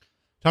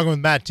 Talking with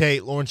Matt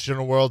Tate, Lawrence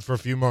Journal World, for a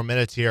few more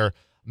minutes here.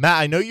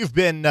 Matt, I know you've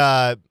been,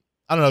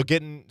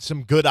 getting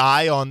some good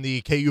eye on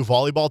the KU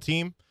volleyball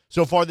team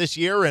so far this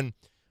year, and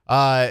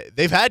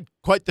they've had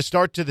quite the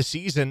start to the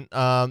season.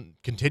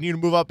 Continue to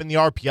move up in the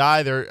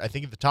RPI. They're, I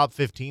think, at the top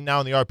 15 now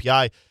in the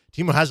RPI.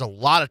 Team has a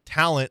lot of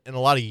talent and a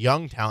lot of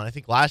young talent. I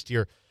think last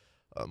year,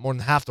 more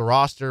than half the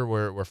roster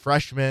were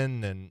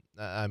freshmen, and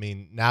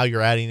now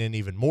you're adding in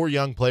even more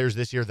young players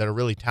this year that are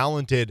really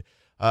talented.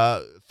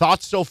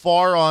 Thoughts so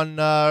far on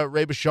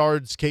Ray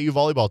Bouchard's KU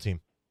volleyball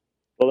team?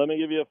 Well, let me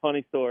give you a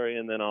funny story,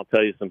 and then I'll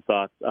tell you some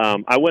thoughts.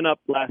 I went up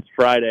last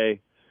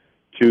Friday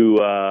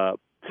to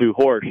to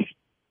Horsch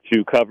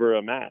to cover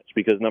a match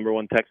because number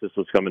 1 Texas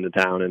was coming to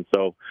town. And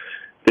so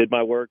did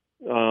my work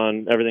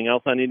on everything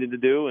else I needed to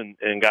do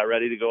and got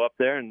ready to go up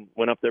there and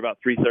went up there about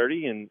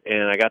 3:30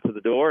 and I got to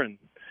the door and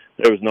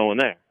there was no one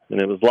there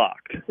and it was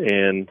locked.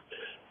 And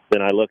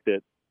then I looked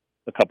at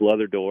a couple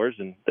other doors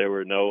and there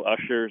were no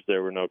ushers,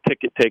 there were no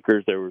ticket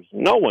takers, there was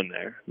no one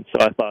there. And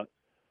so I thought,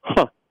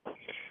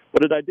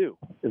 what did I do?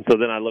 And so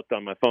then I looked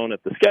on my phone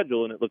at the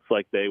schedule and it looks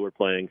like they were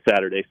playing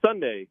Saturday,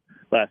 Sunday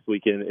last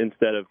weekend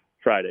instead of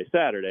Friday,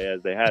 Saturday,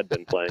 as they had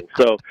been playing.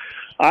 So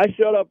I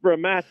showed up for a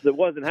match that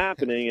wasn't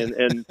happening,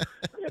 and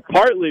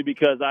partly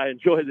because I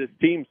enjoy this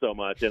team so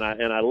much, and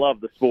I love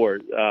the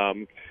sport.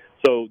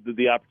 So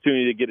the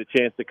opportunity to get a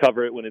chance to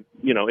cover it when it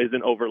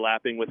isn't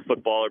overlapping with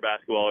football or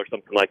basketball or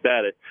something like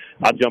that,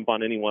 I'll jump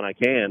on anyone I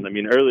can. I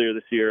mean, earlier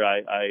this year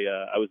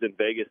I was in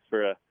Vegas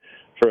for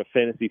a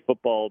fantasy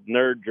football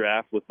nerd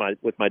draft with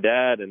my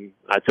dad, and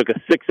I took a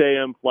 6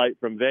 a.m. flight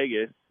from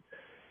Vegas,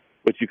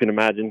 which you can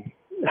imagine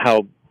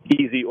how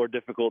easy or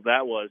difficult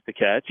that was to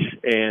catch,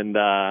 and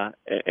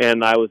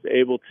I was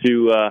able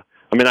to.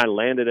 I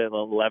landed at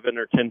 11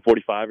 or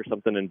 10:45 or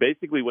something, and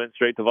basically went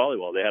straight to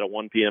volleyball. They had a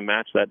 1 p.m.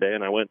 match that day,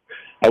 and I went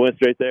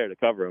straight there to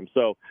cover them.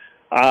 So,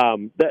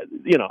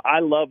 I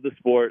love the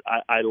sport.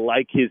 I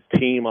like his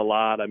team a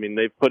lot. I mean,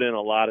 they've put in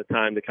a lot of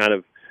time to kind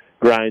of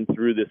grind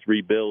through this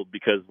rebuild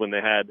because when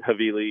they had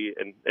Havili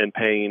and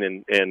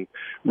Payne and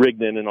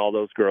Rigdon and all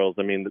those girls,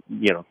 I mean,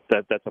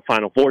 that's a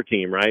Final Four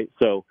team, right?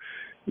 So.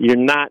 You're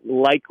not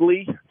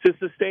likely to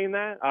sustain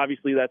that.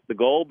 Obviously, that's the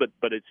goal,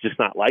 but it's just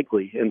not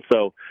likely. And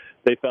so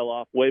they fell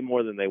off way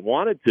more than they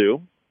wanted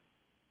to,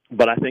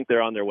 but I think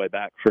they're on their way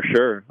back for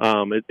sure.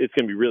 It's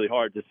going to be really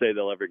hard to say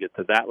they'll ever get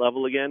to that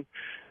level again.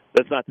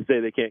 That's not to say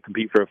they can't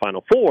compete for a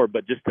Final Four,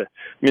 but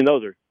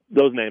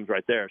those names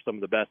right there are some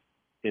of the best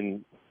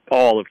in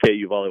all of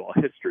KU volleyball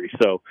history.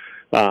 So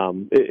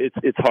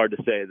it's hard to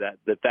say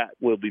that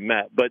will be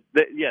met. But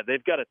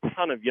they've got a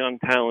ton of young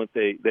talent.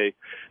 They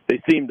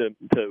seem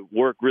to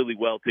work really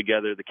well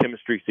together. The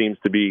chemistry seems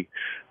to be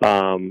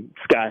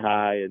sky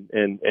high,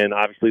 and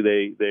obviously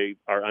they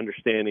are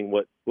understanding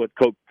what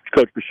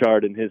Coach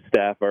Bouchard and his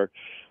staff are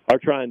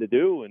trying to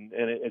do, and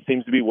it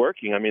seems to be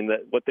working. I mean,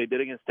 what they did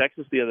against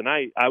Texas the other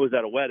night, I was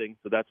at a wedding,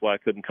 so that's why I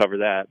couldn't cover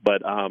that.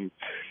 But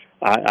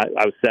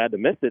I was sad to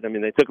miss it. I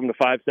mean, they took them to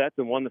 5 sets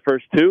and won the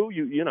first 2.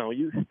 You're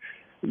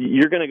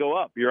going to go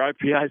up. Your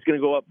RPI is going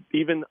to go up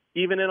even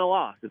in a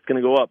loss. It's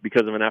going to go up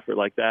because of an effort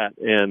like that.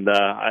 And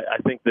I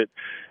think that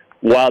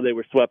while they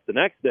were swept the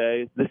next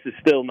day, this is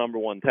still number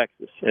 1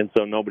 Texas, and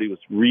so nobody was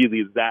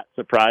really that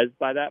surprised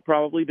by that.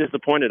 Probably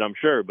disappointed, I'm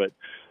sure, but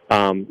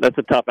that's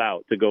a tough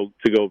out to go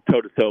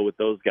toe to toe with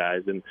those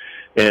guys and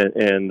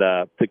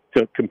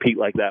to compete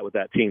like that with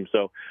that team.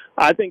 So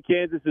I think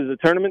Kansas is a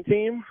tournament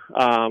team.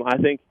 I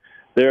think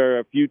there are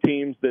a few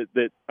teams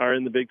that are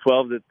in the Big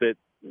 12 that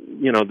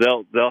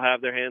they'll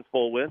have their hands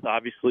full with.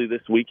 Obviously,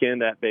 this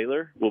weekend at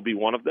Baylor will be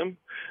one of them.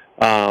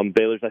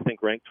 Baylor's, I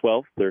think, ranked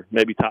 12th or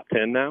maybe top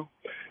 10 now.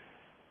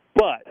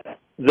 But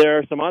there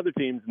are some other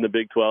teams in the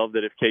Big 12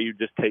 that if KU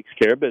just takes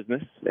care of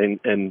business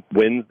and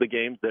wins the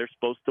games they're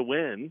supposed to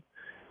win,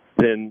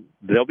 then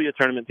they'll be a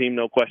tournament team,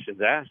 no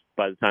questions asked,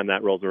 by the time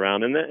that rolls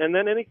around. And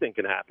then anything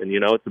can happen.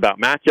 It's about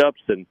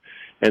matchups,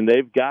 and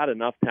they've got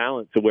enough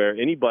talent to where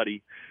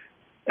anybody,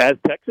 as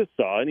Texas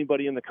saw,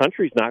 anybody in the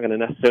country is not going to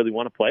necessarily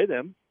want to play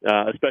them,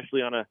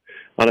 especially on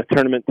a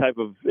tournament type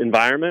of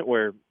environment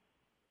where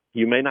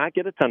you may not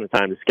get a ton of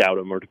time to scout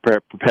them or to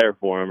prepare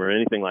for them or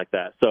anything like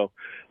that. So,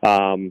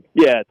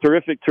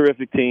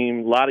 terrific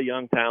team, a lot of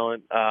young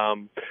talent,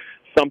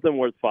 something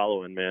worth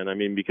following, man. I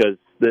mean, because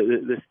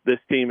this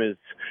team is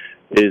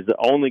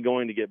only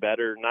going to get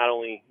better, not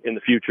only in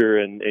the future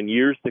and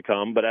years to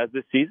come, but as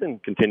this season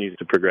continues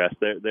to progress.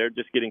 They're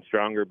just getting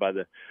stronger by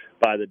the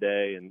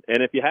day. And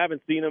if you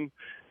haven't seen them,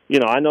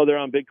 I know they're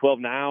on Big 12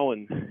 now,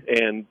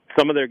 and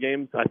some of their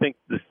games, I think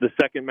the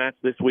second match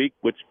this week,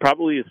 which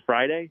probably is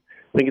Friday.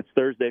 I think it's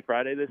Thursday,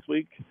 Friday this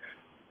week,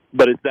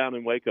 but it's down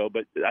in Waco.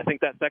 But I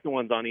think that second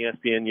one's on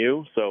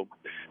ESPNU, so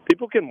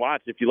people can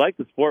watch. If you like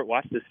the sport,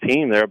 watch this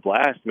team. They're a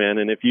blast, man.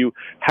 And if you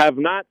have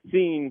not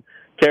seen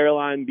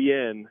Caroline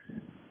Bien,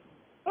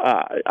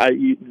 I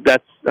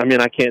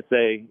can't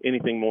say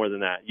anything more than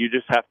that. You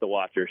just have to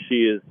watch her.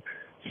 She is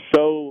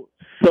so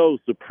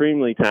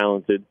supremely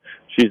talented.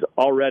 She's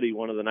already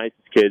one of the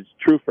nicest kids,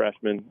 true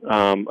freshman,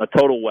 a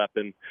total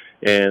weapon,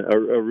 and a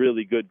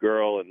really good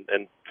girl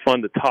and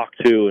fun to talk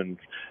to and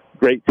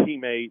great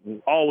teammate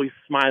and always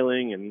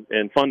smiling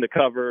and fun to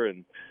cover.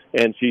 And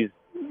she's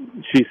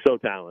so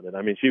talented.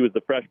 I mean, she was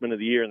the freshman of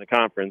the year in the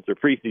conference, or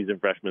preseason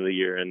freshman of the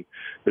year, and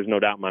there's no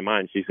doubt in my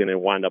mind she's going to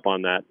wind up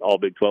on that all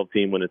Big 12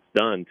 team when it's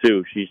done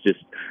too. She's just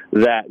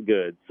that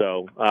good.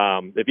 So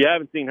if you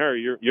haven't seen her,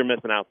 you're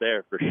missing out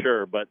there for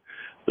sure. But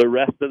the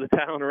rest of the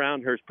talent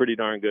around her is pretty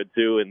darn good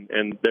too,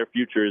 and their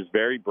future is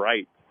very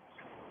bright.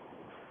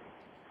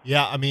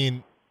 Yeah, I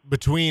mean,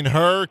 between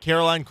her,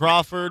 Caroline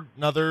Crawford,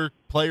 another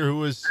player who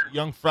was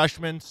young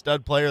freshman,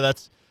 stud player,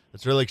 that's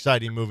That's really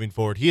exciting moving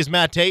forward. He is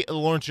Matt Tate of the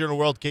Lawrence Journal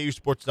World,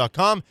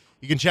 KUSports.com.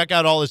 You can check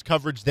out all his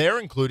coverage there,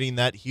 including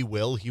that he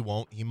will, he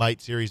won't, he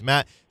might series.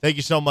 Matt, thank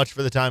you so much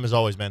for the time as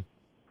always, man.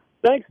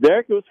 Thanks,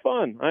 Derek. It was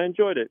fun. I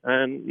enjoyed it.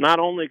 And not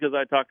only because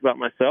I talked about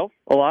myself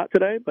a lot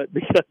today, but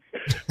because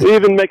we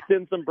even mixed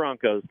in some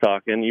Broncos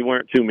talk, and you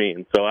weren't too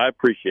mean. So I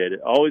appreciate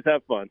it. Always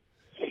have fun.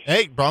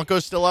 Hey,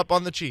 Broncos still up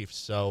on the Chiefs,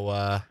 so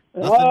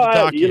nothing to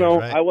talk here,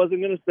 right? I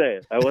wasn't going to say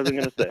it.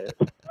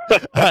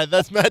 All right,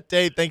 that's Matt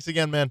Tate. Thanks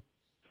again, man.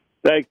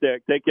 Thanks,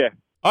 Derek. Take care.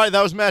 All right,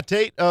 that was Matt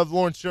Tate of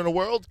Lawrence Journal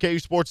World,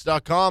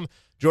 KUSports.com,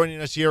 joining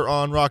us here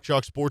on Rock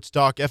Chalk Sports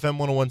Talk, FM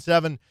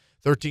 1017,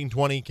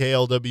 1320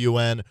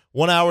 KLWN.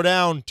 1 hour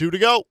down, 2 to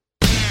go.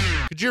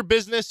 Could your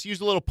business use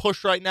a little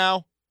push right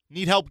now?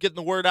 Need help getting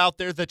the word out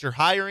there that you're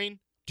hiring?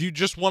 Do you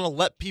just want to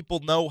let people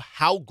know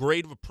how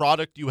great of a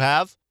product you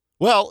have?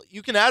 Well,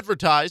 you can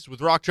advertise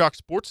with Rock Chalk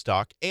Sports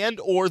Talk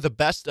and or the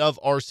Best of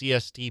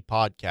RCST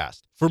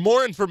podcast. For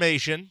more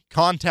information,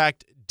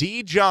 contact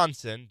D.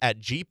 Johnson at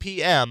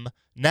gpmnow.com.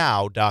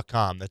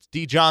 That's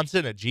D.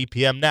 Johnson at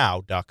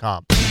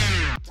gpmnow.com.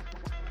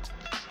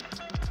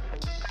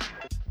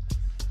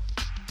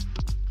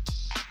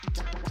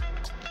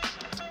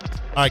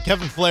 All right,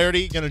 Kevin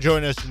Flaherty going to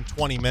join us in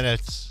 20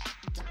 minutes.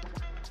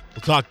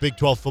 We'll talk Big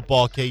 12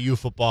 football, KU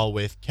football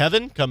with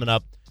Kevin coming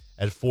up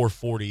at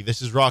 4:40.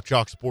 This is Rock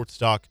Chalk Sports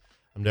Talk.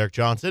 I'm Derek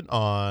Johnson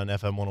on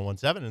FM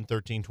 1017 and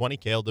 1320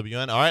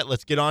 KLWN. All right,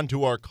 let's get on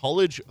to our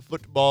college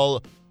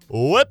football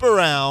whip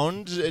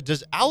around.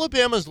 Does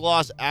Alabama's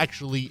loss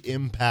actually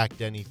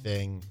impact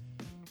anything?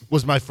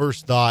 Was my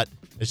first thought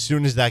as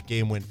soon as that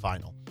game went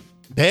final.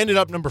 They ended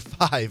up number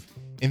 5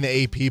 in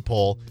the AP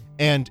poll,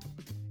 and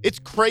it's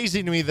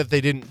crazy to me that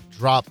they didn't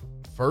drop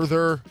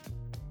further.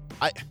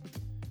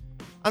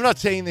 I'm not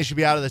saying they should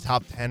be out of the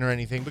top 10 or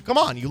anything, but come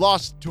on, you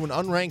lost to an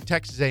unranked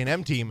Texas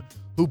A&M team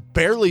who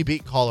barely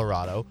beat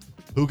Colorado,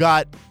 who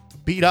got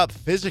beat up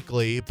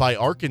physically by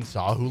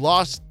Arkansas, who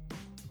lost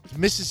to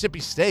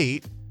Mississippi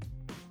State.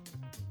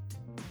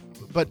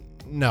 But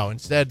no,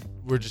 instead,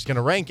 we're just going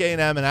to rank A&M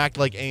and act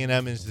like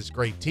A&M is this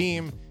great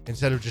team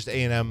instead of just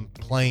A&M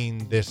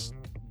playing this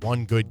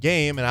one good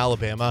game and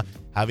Alabama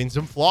having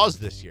some flaws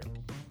this year.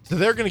 So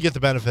they're going to get the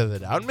benefit of the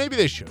doubt, and maybe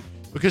they should.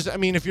 Because, I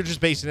mean, if you're just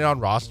basing it on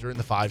roster and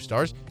the 5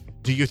 stars,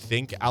 do you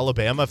think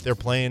Alabama, if they're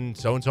playing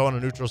so-and-so on a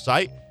neutral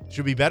site,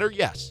 should be better?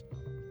 Yes.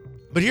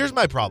 But here's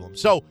my problem.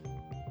 So,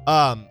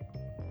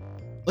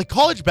 like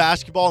college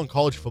basketball and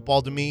college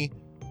football, to me,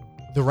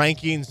 the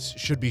rankings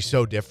should be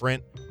so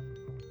different.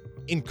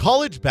 In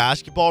college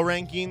basketball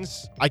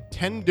rankings, I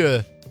tend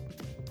to,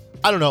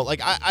 I don't know,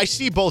 like I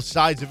see both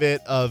sides of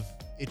it, of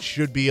it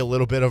should be a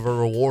little bit of a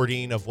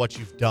rewarding of what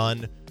you've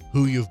done,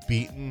 who you've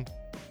beaten,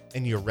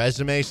 and your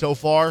resume so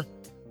far.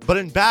 But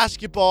in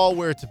basketball,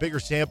 where it's a bigger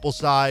sample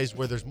size,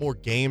 where there's more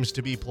games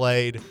to be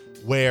played,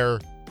 where,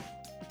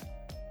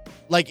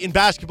 like in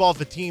basketball, if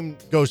a team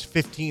goes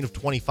 15 of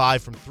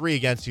 25 from 3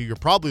 against you, you're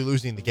probably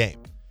losing the game.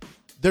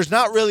 There's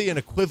not really an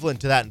equivalent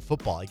to that in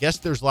football. I guess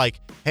there's like,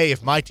 hey,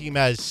 if my team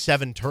has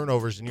 7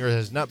 turnovers and yours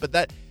has not, but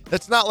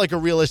that's not like a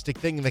realistic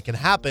thing that can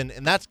happen,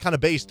 and that's kind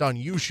of based on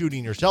you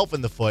shooting yourself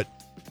in the foot.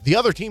 The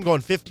other team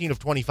going 15 of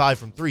 25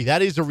 from 3,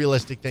 that is a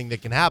realistic thing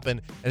that can happen,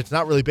 and it's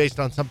not really based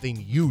on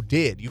something you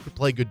did. You could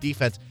play good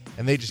defense,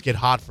 and they just get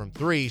hot from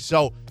 3.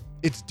 So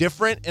it's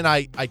different, and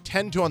I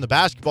tend to, on the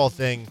basketball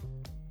thing,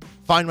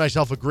 find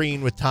myself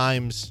agreeing with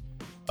times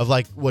of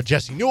like what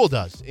Jesse Newell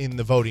does in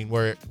the voting,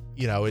 where,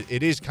 you know,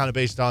 it is kind of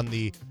based on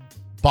the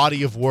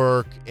body of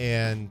work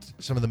and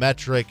some of the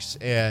metrics,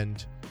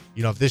 and,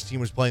 you know, if this team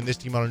was playing this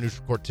team on a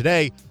neutral court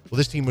today, well,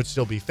 this team would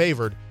still be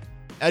favored.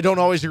 I don't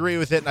always agree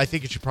with it, and I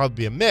think it should probably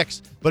be a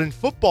mix. But in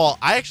football,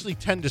 I actually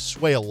tend to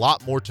sway a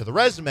lot more to the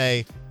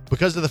resume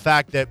because of the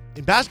fact that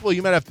in basketball,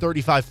 you might have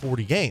 35,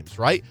 40 games,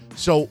 right?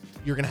 So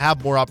you're going to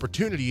have more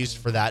opportunities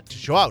for that to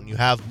show out, and you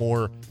have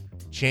more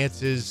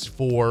chances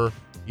for,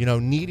 you know,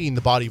 needing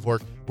the body of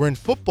work. Where in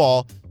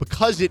football,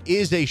 because it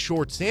is a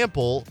short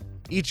sample,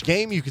 each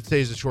game you could say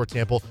is a short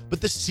sample,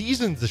 but the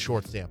season's a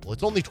short sample.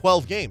 It's only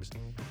 12 games.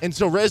 And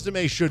so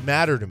resume should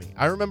matter to me.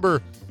 I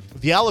remember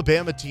the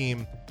Alabama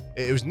team,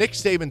 it was Nick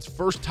Saban's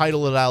first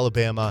title at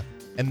Alabama,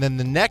 and then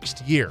the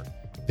next year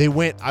they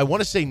went, I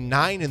want to say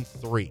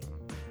 9-3.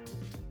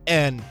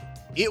 And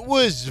it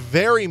was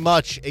very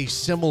much a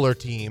similar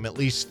team, at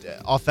least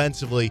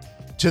offensively,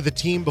 to the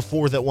team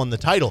before that won the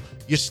title.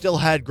 You still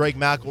had Greg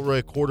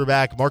McElroy,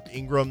 quarterback, Mark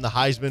Ingram, the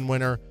Heisman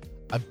winner.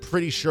 I'm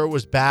pretty sure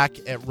was back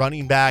at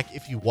running back.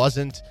 If he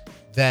wasn't,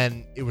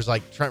 then it was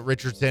like Trent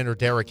Richardson or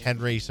Derrick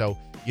Henry. So,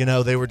 you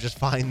know, they were just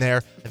fine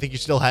there. I think you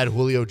still had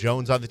Julio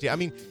Jones on the team. I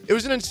mean, it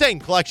was an insane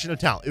collection of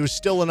talent. It was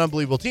still an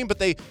unbelievable team, but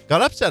they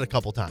got upset a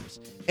couple times.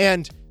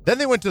 And then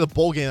they went to the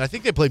bowl game, and I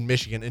think they played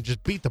Michigan and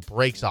just beat the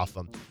brakes off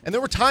them. And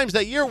there were times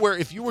that year where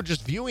if you were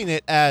just viewing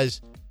it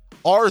as,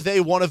 are they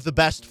one of the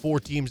best 4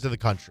 teams in the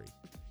country?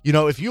 You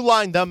know, if you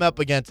line them up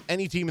against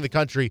any team in the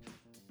country,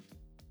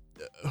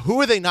 who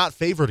are they not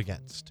favored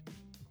against?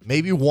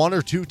 Maybe 1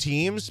 or 2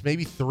 teams,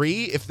 maybe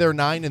 3 if they're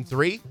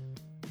 9-3.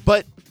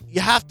 But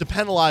you have to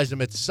penalize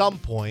them at some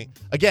point.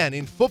 Again,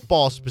 in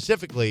football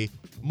specifically,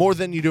 more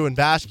than you do in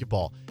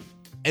basketball.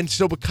 And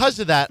so because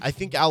of that, I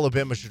think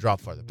Alabama should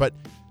drop farther. But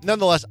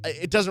nonetheless,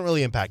 it doesn't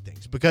really impact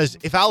things because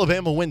if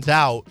Alabama wins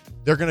out,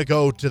 they're going to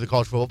go to the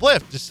college football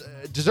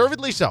playoff.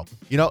 Deservedly so.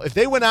 You know, if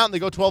they win out and they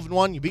go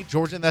 12-1, you beat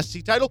Georgia in the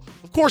SEC title,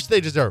 of course they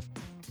deserve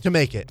to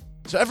make it.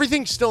 So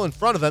everything's still in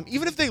front of them.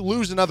 Even if they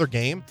lose another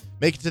game,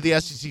 make it to the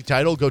SEC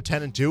title, go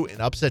 10-2 and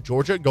upset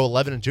Georgia, go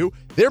 11-2,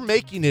 they're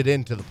making it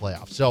into the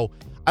playoffs. So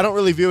I don't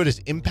really view it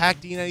as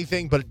impacting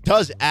anything, but it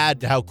does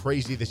add to how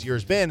crazy this year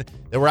has been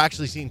that we're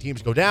actually seeing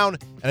teams go down.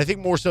 And I think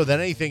more so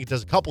than anything, it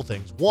does a couple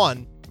things.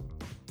 One,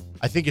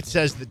 I think it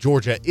says that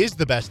Georgia is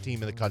the best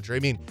team in the country. I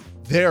mean,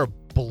 they're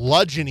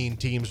bludgeoning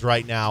teams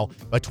right now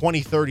by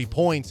 20, 30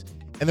 points,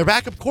 and their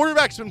backup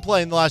quarterback's been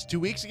playing the last 2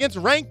 weeks against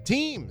ranked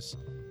teams.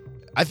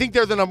 I think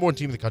they're the number one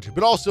team in the country,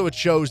 but also it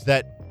shows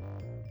that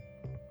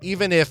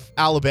even if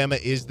Alabama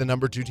is the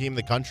number 2 team in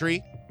the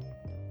country,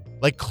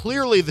 like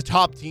clearly the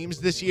top teams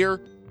this year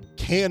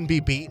can be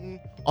beaten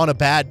on a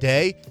bad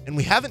day, and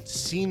we haven't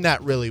seen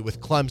that really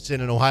with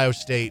Clemson and Ohio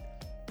State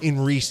in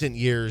recent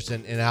years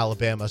in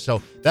Alabama.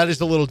 So that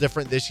is a little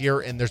different this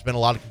year, and there's been a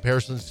lot of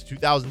comparisons to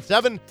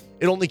 2007.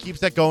 It only keeps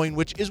that going,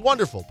 which is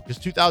wonderful because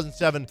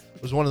 2007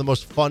 was one of the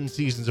most fun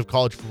seasons of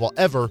college football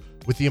ever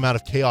with the amount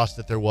of chaos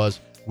that there was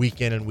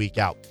week in and week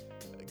out.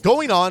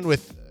 Going on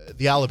with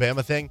the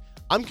Alabama thing,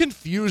 I'm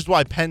confused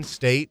why Penn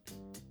State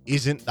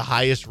isn't the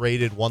highest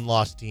rated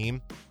one-loss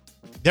team.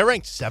 They're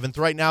ranked 7th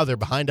right now. They're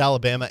behind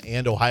Alabama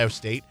and Ohio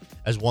State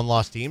as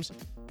one-loss teams.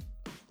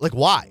 Like,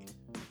 why?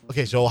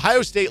 Okay, so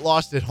Ohio State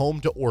lost at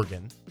home to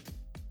Oregon.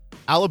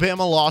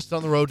 Alabama lost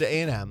on the road to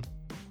A&M.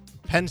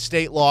 Penn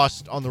State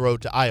lost on the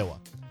road to Iowa.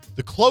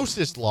 The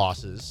closest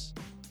losses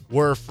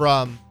were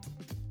from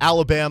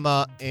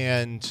Alabama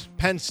and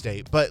Penn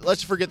State, but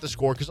let's forget the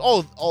score because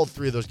all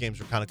 3 of those games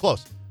were kind of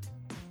close.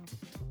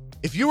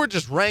 If you were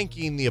just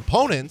ranking the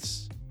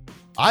opponents,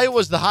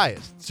 Iowa's the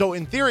highest. So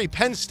in theory,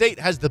 Penn State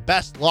has the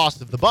best loss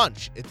of the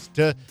bunch. It's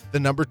to the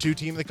number 2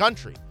 team in the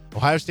country.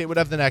 Ohio State would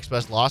have the next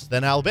best loss,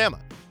 then Alabama.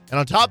 And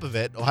on top of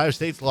it, Ohio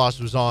State's loss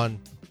was on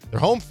their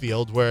home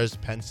field, whereas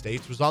Penn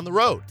State's was on the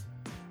road.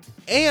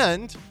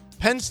 And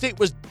Penn State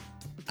was,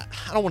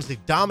 I don't want to say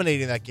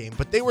dominating that game,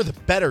 but they were the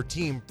better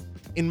team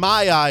in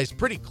my eyes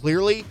pretty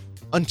clearly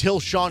until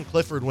Sean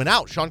Clifford went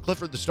out. Sean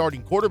Clifford, the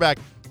starting quarterback,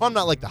 well, I'm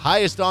not like the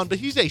highest on, but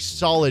he's a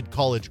solid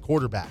college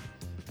quarterback.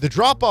 The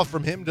drop-off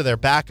from him to their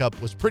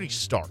backup was pretty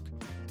stark.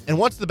 And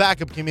once the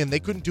backup came in, they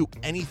couldn't do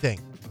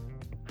anything.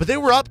 But they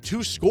were up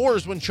 2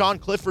 scores when Sean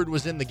Clifford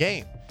was in the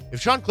game.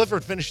 If Sean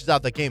Clifford finishes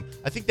out that game,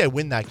 I think they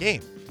win that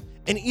game.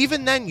 And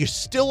even then, you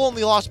still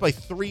only lost by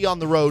 3 on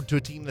the road to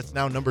a team that's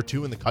now number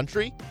 2 in the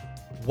country.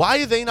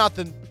 Why are they not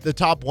the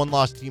top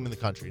one-loss team in the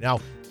country? Now,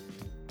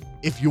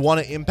 if you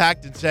want to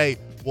impact and say,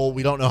 well,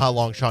 we don't know how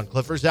long Sean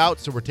Clifford's out,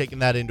 so we're taking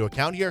that into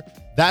account here,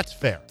 that's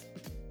fair.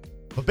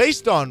 But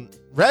based on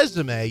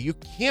resume, you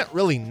can't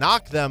really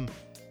knock them.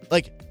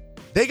 Like,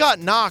 they got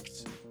knocked,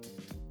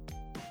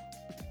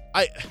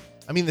 I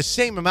mean, the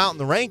same amount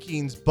in the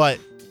rankings, but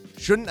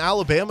shouldn't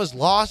Alabama's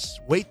loss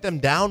weight them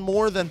down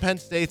more than Penn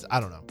State's?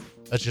 I don't know.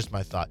 That's just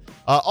my thought.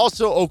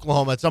 Also,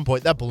 Oklahoma, at some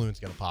point, that balloon's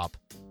going to pop.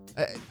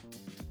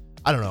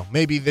 I don't know.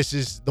 Maybe this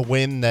is the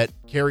win that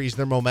carries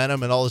their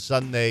momentum and all of a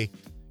sudden they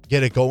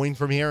get it going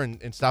from here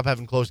and stop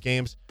having close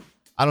games.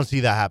 I don't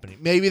see that happening.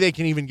 Maybe they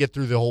can even get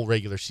through the whole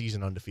regular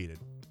season undefeated.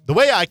 The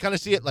way I kind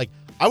of see it, like,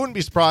 I wouldn't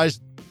be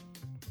surprised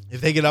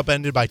if they get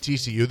upended by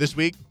TCU this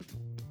week.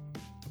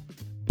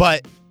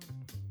 But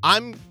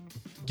I'm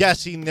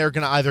guessing they're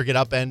going to either get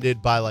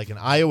upended by like an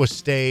Iowa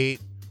State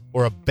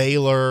or a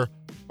Baylor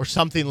or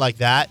something like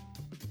that,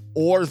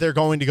 or they're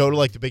going to go to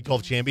like the Big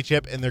 12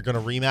 championship and they're going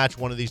to rematch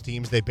one of these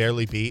teams they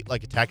barely beat,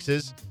 like a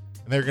Texas,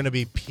 and they're going to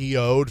be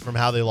PO'd from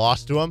how they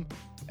lost to them,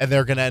 and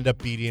they're going to end up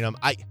beating them.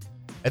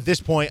 At this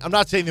point, I'm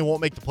not saying they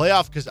won't make the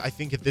playoff because I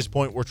think at this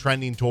point we're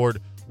trending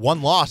toward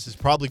one loss is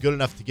probably good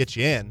enough to get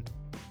you in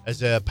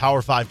as a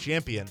Power 5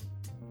 champion.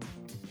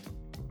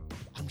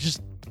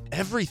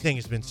 Everything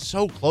has been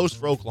so close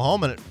for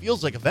Oklahoma, and it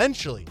feels like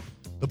eventually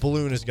the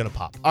balloon is going to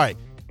pop. All right,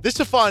 this is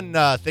a fun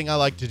thing I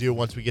like to do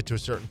once we get to a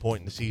certain point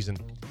in the season.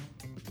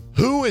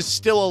 Who is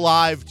still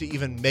alive to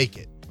even make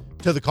it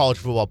to the college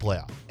football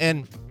playoff?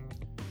 And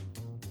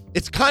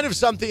it's kind of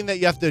something that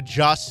you have to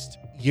adjust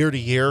year to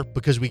year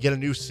because we get a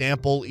new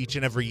sample each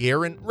and every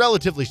year. And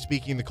relatively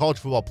speaking, the college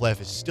football playoff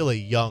is still a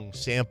young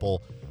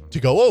sample to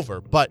go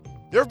over. But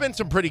there have been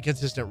some pretty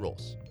consistent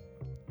rules.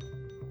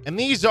 And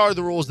these are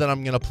the rules that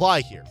I'm going to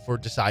apply here for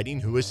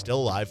deciding who is still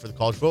alive for the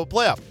college football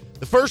playoff.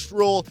 The first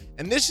rule,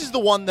 and this is the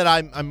one that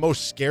I'm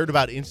most scared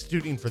about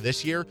instituting for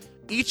this year,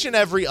 each and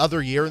every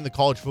other year in the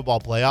college football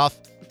playoff,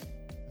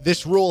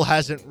 this rule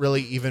hasn't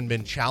really even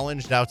been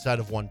challenged outside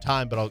of one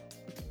time, but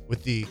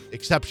with the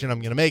exception I'm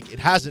going to make, it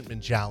hasn't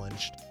been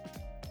challenged.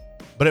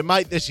 But it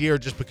might this year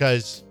just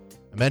because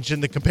I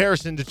mentioned the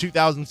comparison to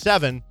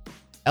 2007,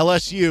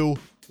 LSU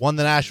won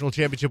the national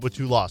championship with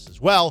 2 losses.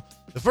 Well,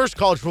 The first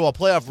college football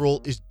playoff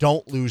rule is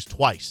don't lose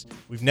twice.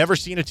 We've never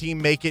seen a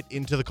team make it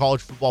into the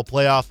college football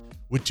playoff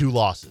with 2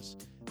 losses.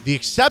 The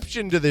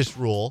exception to this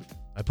rule,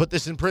 I put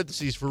this in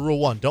parentheses for rule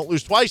 1, don't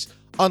lose twice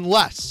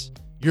unless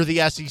you're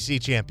the SEC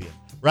champion,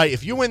 right?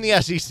 If you win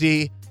the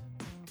SEC,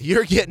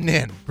 you're getting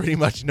in pretty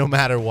much no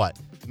matter what.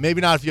 Maybe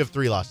not if you have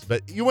 3 losses,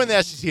 but you win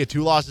the SEC at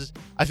 2 losses,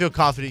 I feel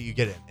confident you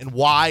get in. And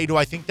why do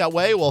I think that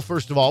way? Well,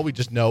 first of all, we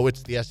just know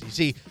it's the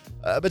SEC.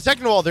 But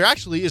second of all, there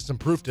actually is some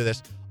proof to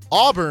this.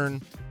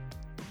 Auburn,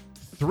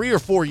 3 or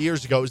 4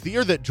 years ago, it was the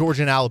year that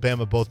Georgia and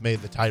Alabama both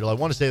made the title. I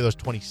want to say that was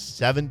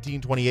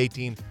 2017,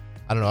 2018.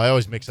 I don't know. I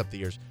always mix up the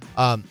years.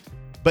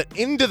 But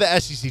into the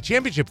SEC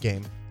championship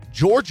game,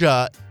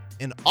 Georgia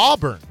and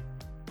Auburn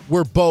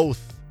were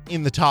both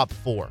in the top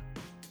 4.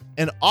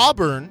 And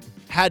Auburn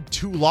had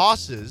 2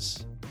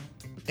 losses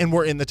and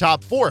were in the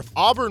top 4. If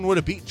Auburn would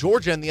have beat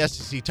Georgia in the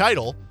SEC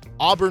title,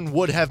 Auburn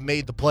would have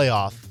made the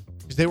playoff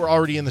because they were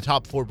already in the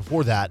top 4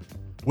 before that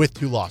with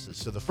 2 losses.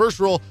 So the first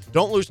rule,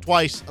 don't lose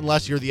twice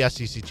unless you're the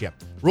SEC champ.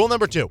 Rule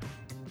number 2,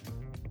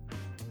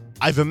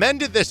 I've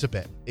amended this a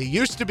bit. It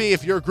used to be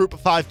if you're a group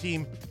of 5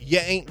 team, you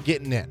ain't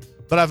getting in,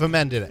 but I've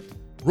amended it.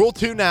 Rule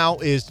 2 now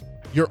is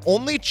your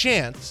only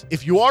chance,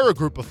 if you are a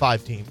group of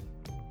 5 team,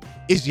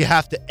 is you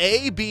have to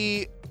A,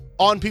 be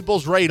on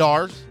people's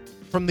radars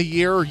from the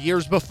year or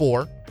years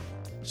before.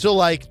 So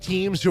like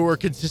teams who are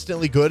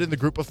consistently good in the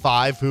group of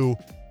 5 who,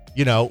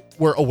 you know,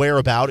 we're aware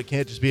about. It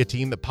can't just be a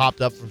team that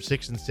popped up from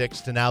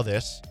 6-6 to now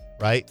this,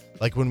 right?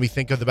 Like when we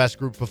think of the best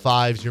group of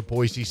 5s, your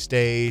Boise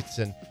States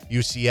and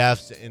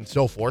UCFs and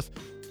so forth.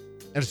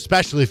 And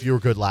especially if you were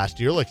good last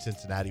year, like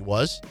Cincinnati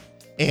was.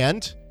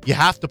 And you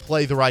have to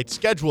play the right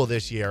schedule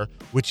this year,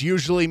 which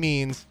usually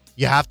means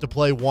you have to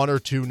play 1 or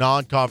 2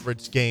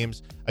 non-conference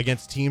games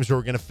against teams who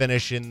are going to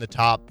finish in the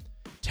top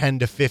 10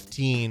 to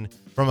 15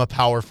 from a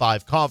Power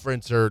 5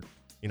 conference, or,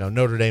 you know,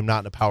 Notre Dame not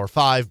in a Power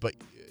 5, but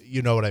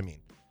you know what I mean.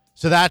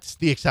 So that's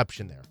the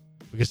exception there,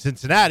 because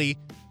Cincinnati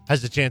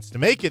has the chance to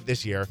make it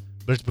this year,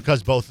 but it's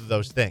because both of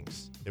those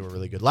things. They were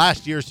really good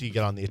last year, so you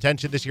get on the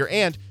attention this year,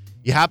 and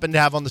you happen to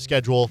have on the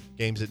schedule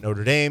games at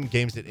Notre Dame,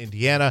 games at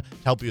Indiana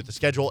to help you with the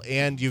schedule,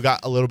 and you got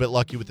a little bit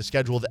lucky with the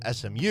schedule. The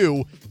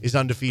SMU is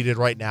undefeated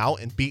right now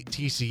and beat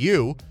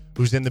TCU,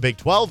 who's in the Big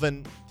 12,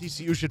 and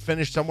TCU should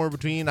finish somewhere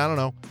between,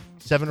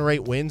 7 or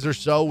 8 wins or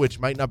so, which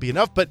might not be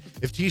enough. But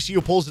if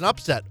TCU pulls an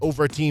upset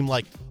over a team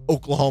like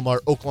Oklahoma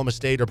or Oklahoma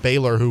State or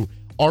Baylor, who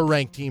are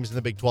ranked teams in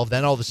the Big 12,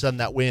 then all of a sudden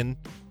that win,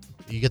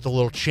 you get the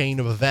little chain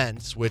of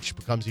events, which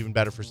becomes even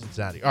better for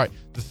Cincinnati. All right,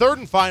 the third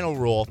and final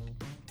rule,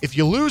 if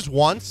you lose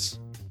once,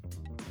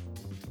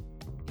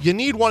 you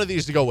need one of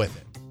these to go with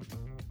it,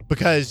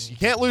 because you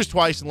can't lose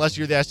twice unless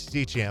you're the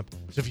SEC champ.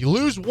 So if you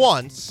lose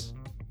once,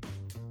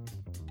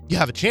 you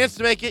have a chance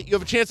to make it, you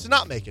have a chance to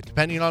not make it,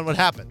 depending on what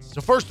happens.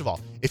 So first of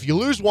all, if you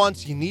lose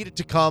once, you need it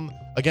to come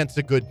against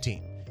a good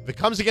team. If it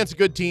comes against a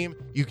good team,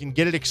 you can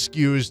get it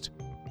excused.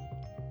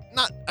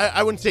 Not,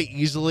 I wouldn't say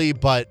easily,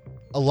 but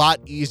a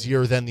lot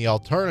easier than the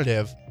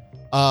alternative.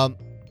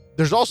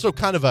 There's also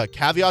kind of a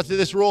caveat to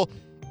this rule.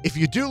 If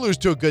you do lose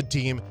to a good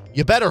team,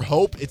 you better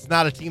hope it's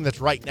not a team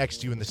that's right next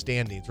to you in the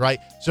standings, right?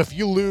 So if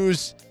you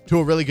lose to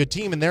a really good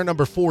team and they're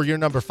number 4, you're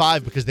number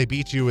 5 because they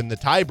beat you in the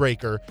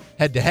tiebreaker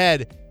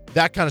head-to-head,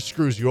 that kind of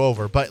screws you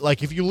over. But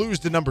like if you lose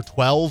to number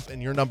 12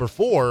 and you're number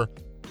 4,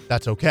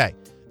 that's okay.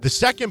 The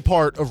second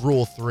part of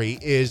Rule 3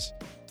 is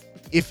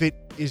if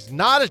it is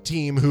not a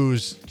team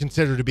who's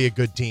considered to be a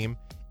good team,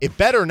 it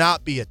better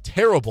not be a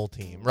terrible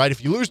team, right?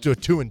 If you lose to a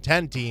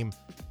 2-10 team,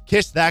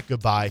 kiss that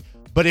goodbye.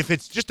 But if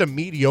it's just a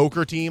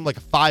mediocre team, like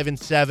a 5-7,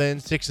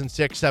 6-6,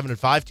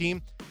 7-5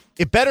 team,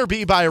 it better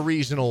be by a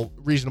reasonable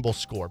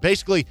score.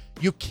 Basically,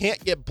 you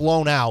can't get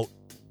blown out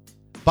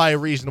by a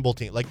reasonable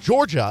team. Like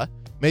Georgia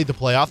made the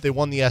playoff. They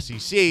won the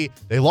SEC.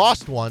 They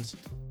lost once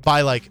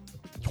by like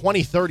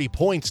 20, 30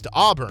 points to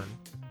Auburn.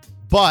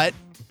 But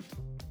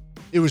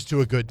it was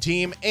to a good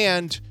team.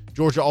 And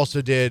Georgia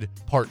also did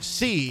part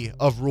C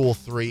of Rule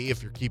 3,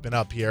 if you're keeping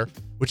up here,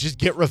 which is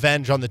get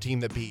revenge on the team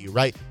that beat you,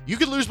 right? You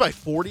could lose by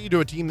 40 to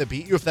a team that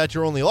beat you if that's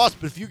your only loss,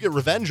 but if you get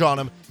revenge on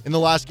them in the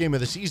last game of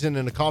the season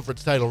in a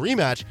conference title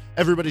rematch,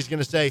 everybody's going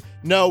to say,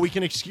 no, we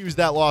can excuse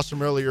that loss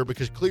from earlier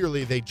because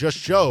clearly they just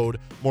showed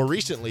more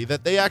recently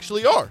that they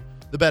actually are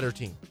the better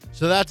team.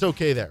 So that's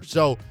okay there.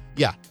 So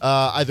yeah,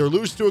 either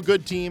lose to a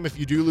good team if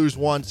you do lose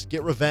once,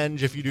 get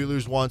revenge if you do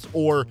lose once,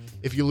 or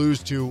if you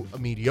lose to a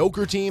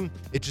mediocre team,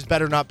 it just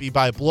better not be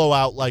by a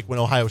blowout like when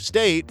Ohio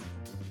State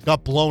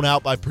got blown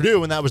out by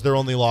Purdue and that was their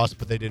only loss,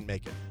 but they didn't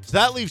make it. So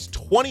that leaves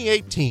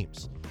 28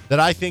 teams that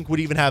I think would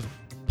even have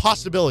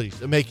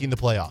possibilities of making the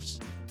playoffs.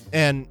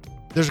 And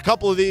there's a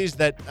couple of these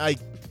that I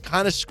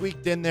kind of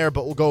squeaked in there,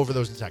 but we'll go over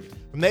those in a second.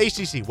 From the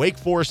ACC, Wake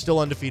Forest still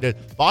undefeated.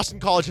 Boston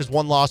College has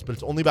 1 loss, but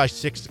it's only by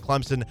 6 to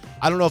Clemson.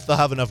 I don't know if they'll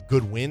have enough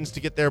good wins to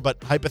get there,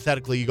 but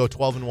hypothetically, you go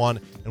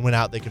 12-1 and win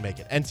out, they can make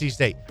it. NC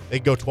State, they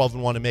go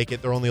 12-1 and make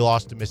it. Their only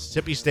loss to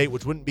Mississippi State,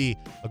 which wouldn't be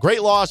a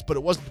great loss, but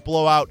it wasn't a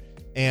blowout.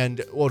 And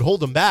what would hold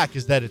them back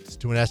is that it's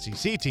to an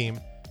SEC team.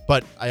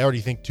 but I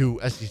already think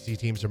 2 SEC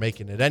teams are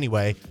making it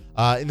anyway.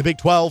 In the Big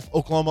 12,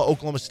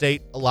 Oklahoma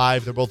State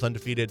alive. They're both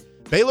undefeated.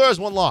 Baylor has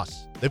 1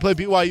 loss. They play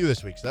BYU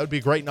this week, so that would be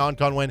a great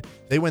non-con win.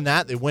 They win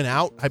that, they win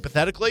out.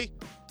 Hypothetically,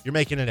 you're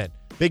making it in.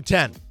 Big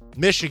 10,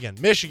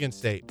 Michigan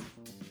State,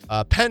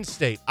 Penn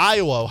State,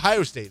 Iowa,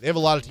 Ohio State. They have a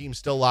lot of teams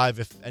still alive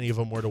if any of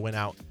them were to win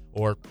out,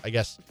 or I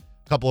guess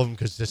a couple of them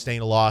could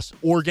sustain a loss.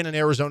 Oregon and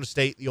Arizona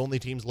State, the only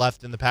teams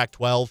left in the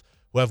Pac-12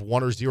 who have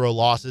 1 or 0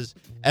 losses.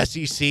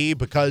 SEC,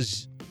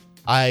 because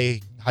I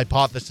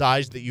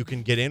hypothesized that you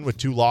can get in with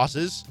 2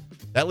 losses,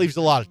 that leaves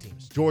a lot of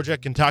teams. Georgia,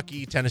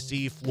 Kentucky,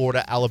 Tennessee,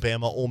 Florida,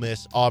 Alabama, Ole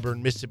Miss,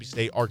 Auburn, Mississippi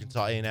State,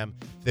 Arkansas A&M.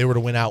 If they were to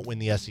win out, win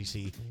the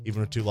SEC,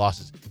 even with 2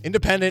 losses.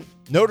 Independent,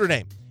 Notre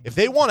Dame. If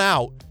they won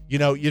out,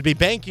 you'd be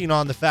banking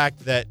on the fact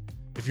that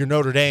if you're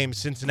Notre Dame,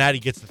 Cincinnati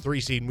gets the 3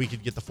 seed and we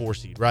could get the 4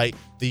 seed, right?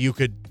 That you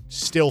could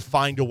still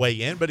find a way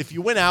in. But if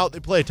you win out,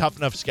 they play a tough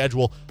enough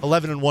schedule.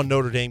 11-1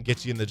 Notre Dame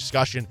gets you in the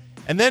discussion.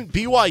 And then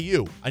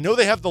BYU. I know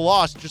they have the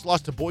loss, just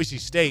lost to Boise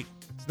State.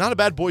 It's not a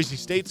bad Boise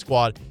State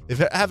squad.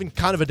 They're having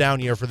kind of a down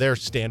year for their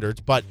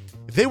standards. But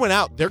if they win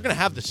out, they're going to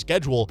have the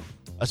schedule,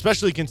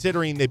 especially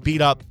considering they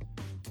beat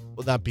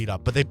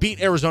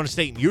Arizona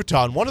State and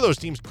Utah. And one of those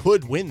teams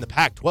could win the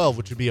Pac-12,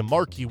 which would be a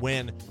marquee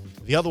win.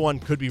 The other one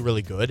could be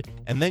really good.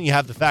 And then you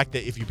have the fact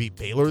that if you beat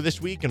Baylor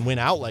this week and win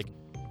out,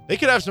 they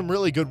could have some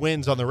really good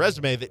wins on their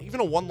resume that even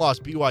a 1-loss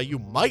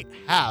BYU might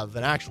have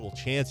an actual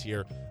chance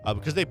here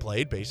because they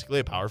played basically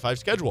a Power 5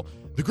 schedule.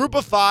 The group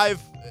of 5,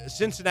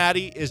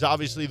 Cincinnati is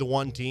obviously the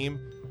one team.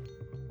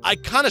 I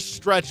kind of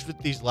stretched with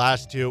these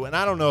last 2, and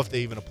I don't know if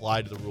they even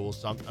apply to the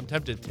rules, so I'm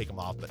tempted to take them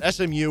off. But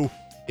SMU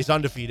is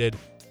undefeated.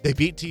 They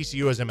beat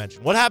TCU, as I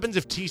mentioned. What happens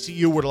if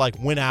TCU were to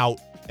win out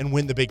and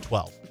win the Big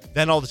 12?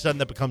 Then all of a sudden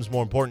that becomes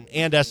more important,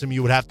 and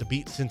SMU would have to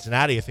beat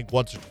Cincinnati, I think,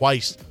 once or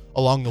twice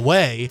along the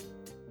way.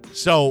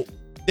 So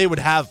they would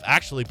have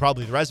actually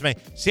probably the resume.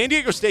 San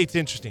Diego State's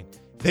interesting.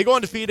 If they go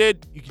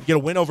undefeated, you can get a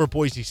win over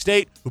Boise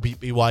State, who beat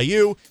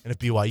BYU, and if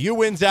BYU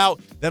wins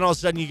out, then all of a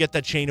sudden you get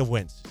that chain of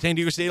wins. San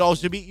Diego State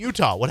also beat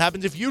Utah. What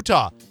happens if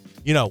Utah,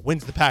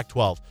 wins the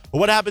Pac-12? Or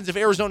what happens if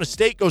Arizona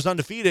State goes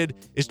undefeated,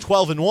 is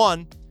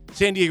 12-1,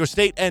 San Diego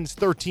State ends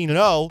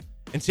 13-0,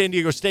 and San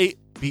Diego State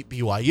beat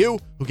BYU,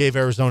 who gave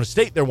Arizona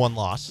State their 1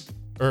 loss.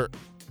 Or,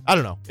 I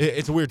don't know.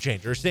 It's a weird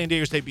change. Or San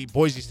Diego State beat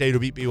Boise State, who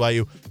beat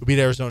BYU, who beat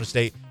Arizona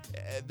State.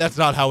 That's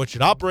not how it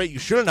should operate. You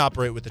shouldn't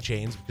operate with the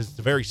chains because it's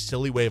a very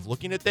silly way of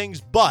looking at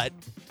things. But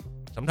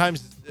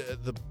sometimes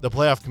the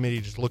playoff committee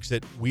just looks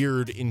at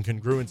weird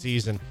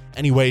incongruencies and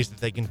any ways that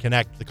they can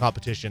connect the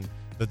competition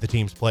that the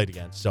teams played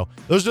against. So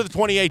those are the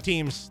 28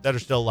 teams that are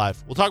still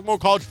alive. We'll talk more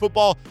college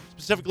football,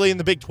 specifically in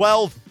the Big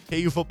 12.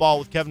 KU football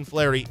with Kevin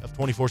Flaherty of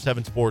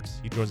 24/7 Sports.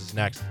 He joins us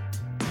next.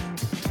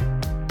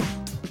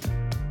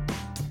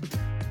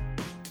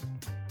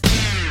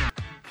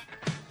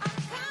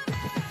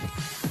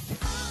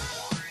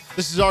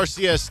 This is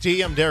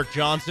RCST. I'm Derek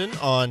Johnson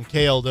on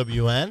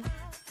KLWN.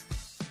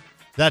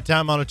 That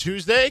time on a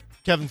Tuesday,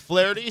 Kevin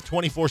Flaherty,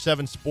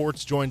 24/7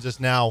 Sports, joins us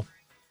now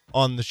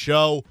on the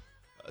show.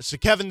 So,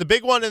 Kevin, the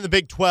big one in the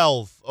Big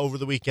 12 over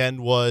the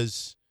weekend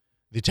was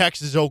the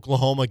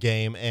Texas-Oklahoma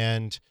game,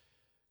 and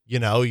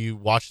you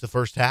watched the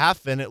first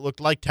half, and it looked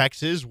like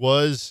Texas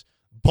was,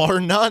 bar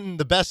none,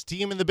 the best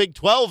team in the Big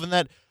 12, and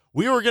that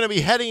we were going to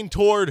be heading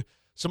toward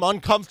some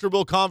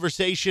uncomfortable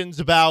conversations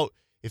about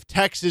if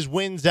Texas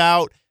wins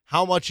out,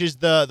 how much is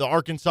the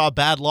Arkansas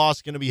bad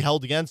loss going to be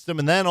held against them?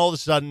 And then all of a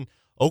sudden,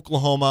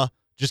 Oklahoma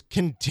just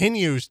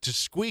continues to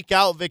squeak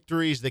out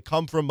victories. They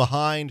come from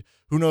behind.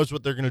 Who knows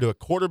what they're going to do at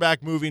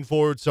quarterback moving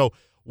forward? So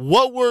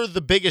what were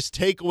the biggest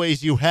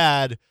takeaways you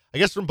had, I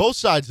guess, from both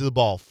sides of the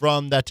ball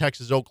from that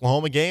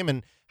Texas-Oklahoma game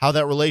and how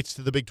that relates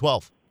to the Big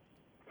 12?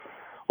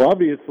 Well,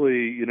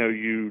 obviously,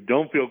 you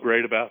don't feel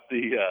great about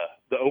the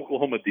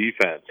Oklahoma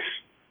defense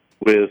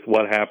with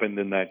what happened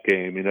in that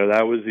game.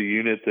 That was a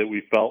unit that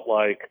we felt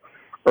like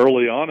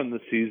early on in the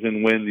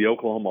season when the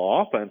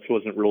Oklahoma offense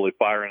wasn't really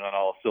firing on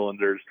all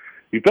cylinders,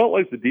 you felt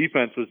like the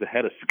defense was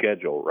ahead of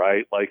schedule,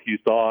 right? Like you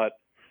thought,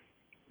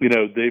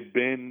 they've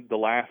been the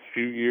last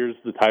few years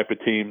the type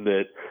of team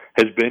that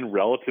has been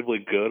relatively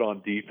good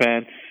on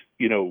defense,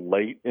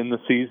 late in the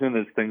season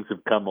as things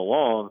have come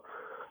along.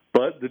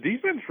 But the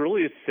defense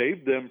really has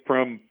saved them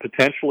from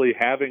potentially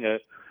having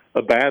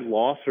a bad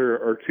loss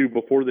or two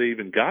before they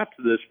even got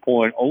to this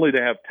point, only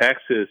to have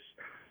Texas,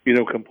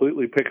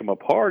 completely pick them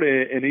apart.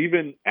 And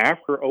even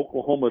after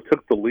Oklahoma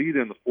took the lead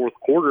in the fourth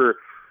quarter,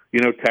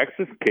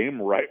 Texas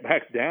came right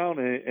back down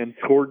and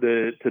scored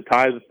to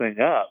tie the thing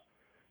up.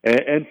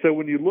 And so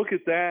when you look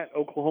at that,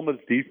 Oklahoma's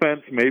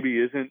defense maybe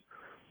isn't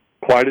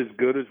quite as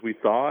good as we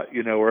thought,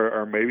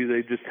 or maybe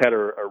they just had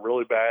a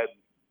really bad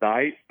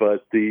night.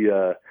 But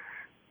the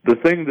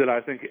thing that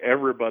I think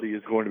everybody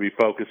is going to be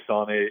focused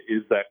on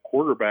is that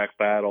quarterback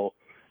battle.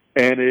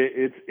 And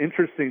it's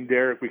interesting,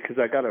 Derek, because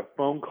I got a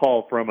phone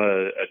call from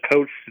a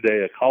coach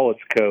today, a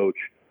college coach.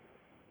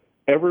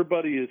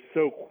 Everybody is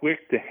so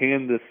quick to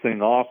hand this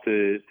thing off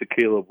to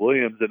Caleb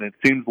Williams, and it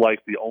seems like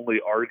the only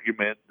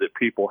argument that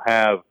people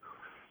have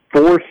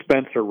for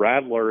Spencer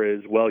Rattler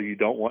is, well, you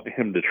don't want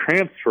him to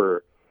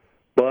transfer.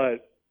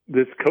 But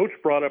this coach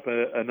brought up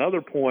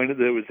another point that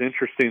was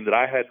interesting that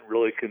I hadn't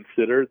really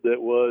considered,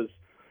 that was,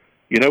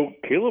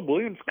 Caleb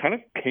Williams kind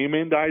of came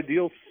into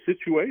ideal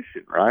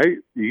situation, right?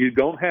 You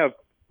don't have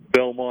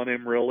film on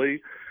him,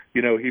 really.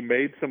 He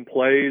made some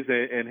plays,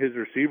 and his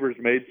receivers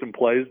made some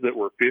plays that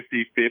were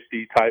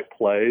 50-50 type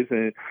plays.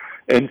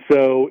 And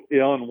so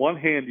on one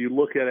hand, you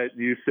look at it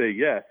and you say,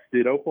 yes,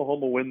 did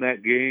Oklahoma win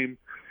that game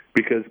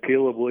because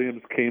Caleb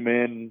Williams came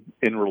in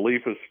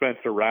relief of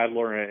Spencer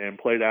Rattler and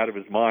played out of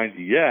his mind?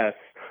 Yes.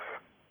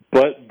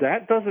 But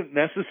that doesn't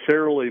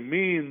necessarily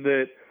mean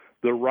that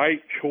the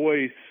right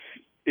choice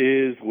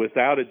is,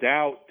 without a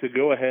doubt, to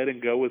go ahead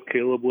and go with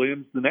Caleb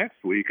Williams the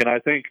next week. And I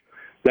think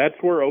that's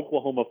where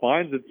Oklahoma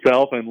finds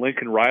itself, and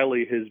Lincoln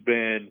Riley has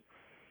been,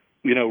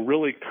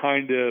 really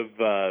kind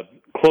of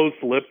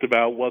close-lipped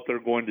about what they're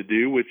going to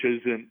do, which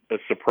isn't a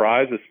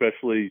surprise,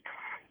 especially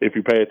if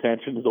you pay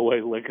attention to the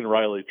way Lincoln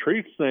Riley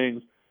treats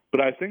things.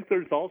 But I think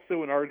there's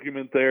also an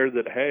argument there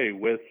that, hey,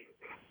 with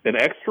an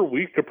extra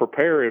week to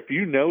prepare, if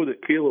you know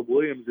that Caleb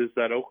Williams is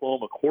that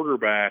Oklahoma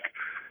quarterback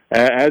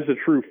as a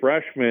true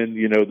freshman,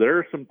 there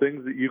are some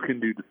things that you can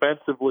do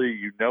defensively.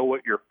 You know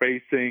what you're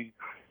facing.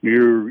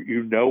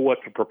 You know what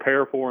to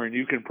prepare for, and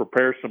you can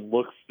prepare some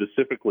looks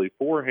specifically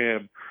for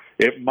him.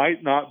 It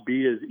might not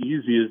be as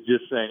easy as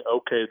just saying,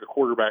 okay, the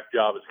quarterback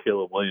job is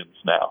Caleb Williams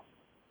now.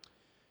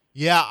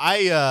 Yeah,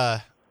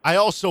 I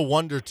also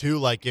wonder, too,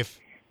 like if,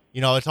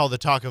 it's all the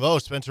talk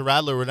of, Spencer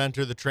Rattler would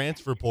enter the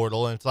transfer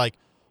portal, and it's like,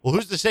 well,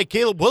 who's to say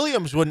Caleb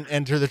Williams wouldn't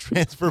enter the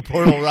transfer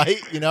portal, right?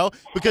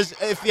 Because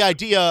if the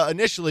idea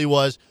initially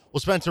was,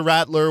 well, Spencer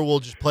Rattler will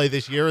just play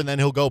this year and then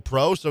he'll go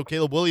pro, so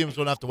Caleb Williams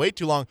won't have to wait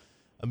too long.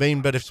 I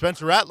mean, but if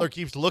Spencer Rattler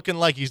keeps looking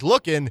like he's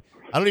looking,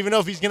 I don't even know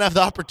if he's going to have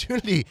the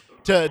opportunity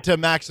to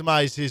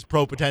maximize his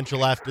pro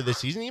potential after this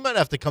season. He might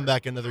have to come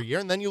back another year,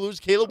 and then you lose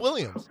Caleb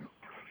Williams.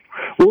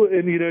 Well,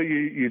 and,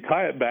 you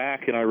tie it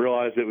back, and I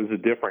realize it was a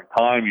different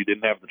time. You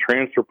didn't have the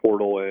transfer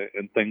portal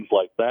and things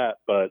like that,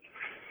 but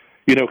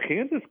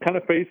Kansas kind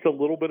of faced a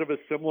little bit of a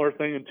similar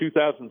thing in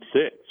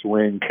 2006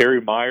 when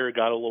Kerry Meyer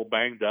got a little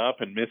banged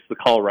up and missed the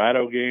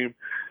Colorado game.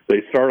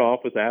 They start off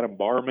with Adam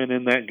Barman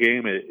in that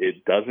game.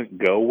 It doesn't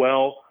go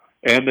well,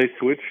 and they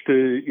switched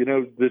to,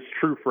 this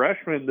true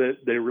freshman that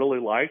they really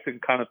liked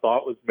and kind of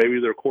thought was maybe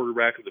their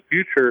quarterback of the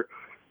future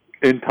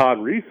in Todd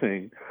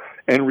Reesing.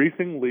 And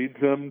Reesing leads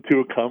them to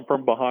a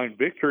come-from-behind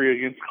victory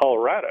against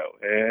Colorado.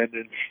 And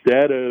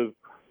instead of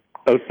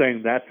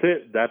saying, that's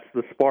it, that's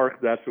the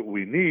spark, that's what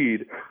we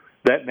need,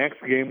 that next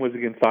game was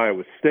against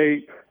Iowa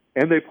State,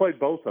 and they played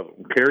both of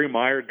them. Kerry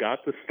Meyer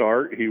got the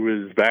start. He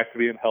was back to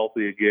being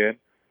healthy again.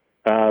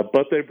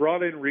 But they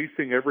brought in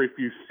Reesing every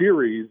few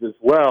series as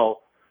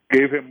well,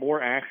 gave him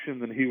more action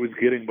than he was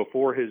getting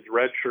before his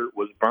red shirt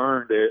was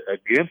burned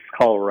against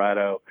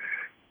Colorado.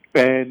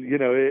 And,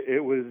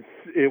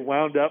 it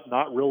wound up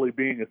not really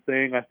being a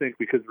thing, I think,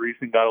 because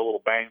Reesing got a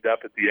little banged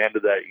up at the end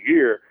of that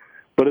year.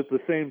 But at the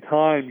same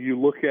time, you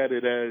look at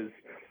it as,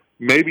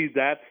 maybe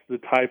that's the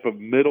type of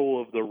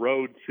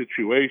middle-of-the-road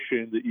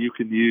situation that you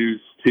can use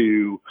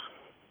to,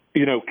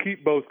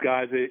 keep both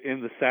guys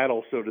in the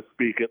saddle, so to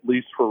speak, at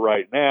least for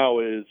right now,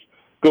 is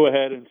go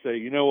ahead and say,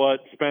 you know what,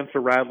 Spencer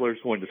Rattler's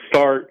going to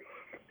start.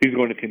 He's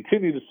going to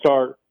continue to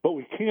start, but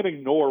we can't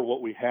ignore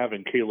what we have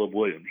in Caleb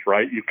Williams,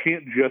 right? You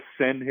can't just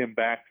send him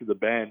back to the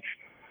bench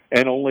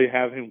and only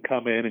have him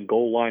come in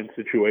goal line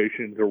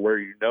situations or where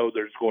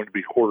there's going to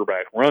be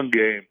quarterback run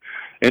game.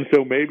 And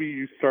so maybe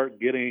you start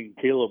getting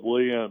Caleb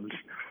Williams,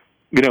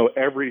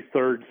 every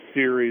third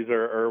series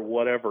or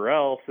whatever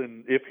else.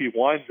 And if he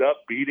winds up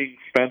beating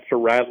Spencer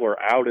Rattler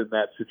out in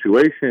that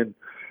situation,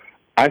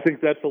 I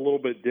think that's a little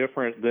bit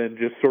different than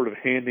just sort of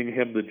handing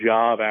him the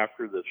job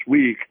after this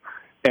week.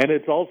 And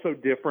it's also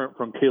different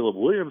from Caleb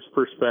Williams'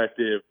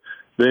 perspective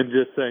than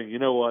just saying, you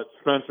know what,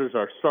 Spencer's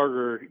our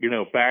starter,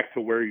 back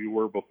to where you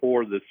were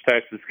before this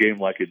Texas game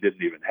like it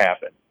didn't even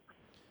happen.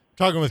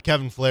 Talking with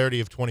Kevin Flaherty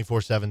of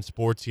 24/7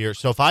 Sports here.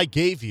 So if I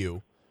gave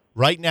you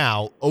right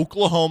now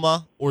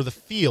Oklahoma or the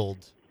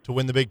field to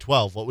win the Big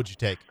 12, what would you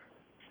take?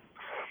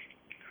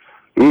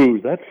 Ooh,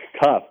 that's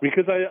tough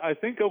because I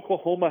think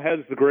Oklahoma has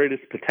the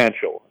greatest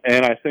potential.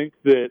 And I think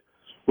that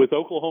with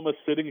Oklahoma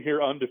sitting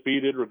here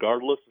undefeated,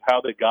 regardless of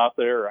how they got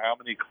there or how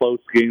many close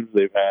games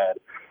they've had,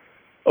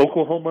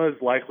 Oklahoma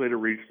is likely to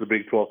reach the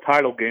Big 12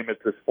 title game at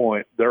this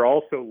point. They're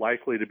also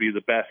likely to be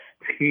the best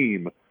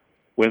team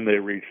when they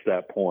reach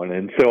that point.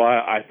 And so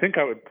I think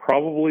I would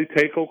probably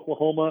take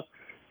Oklahoma.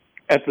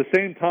 At the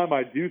same time,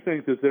 I do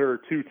think that there are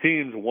two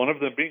teams, one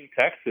of them being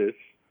Texas,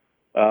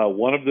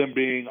 one of them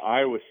being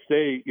Iowa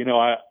State.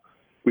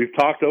 We've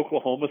talked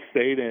Oklahoma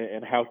State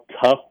and how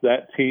tough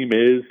that team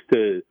is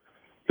to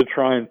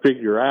try and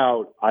figure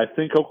out. I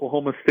think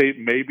Oklahoma State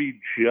may be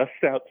just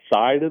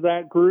outside of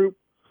that group.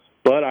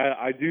 But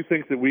I do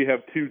think that we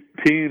have two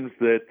teams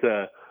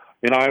that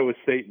in Iowa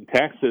State and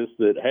Texas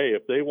that, hey,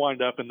 if they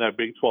wind up in that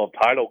Big 12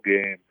 title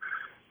game,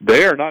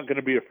 they are not going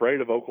to be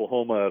afraid of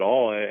Oklahoma at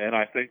all. And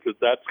I think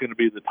that that's going to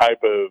be the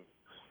type of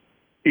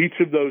each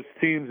of those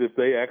teams, if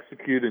they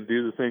execute and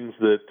do the things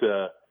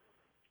that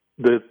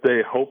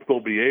they hope they'll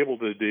be able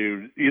to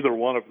do, either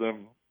one of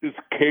them is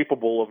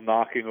capable of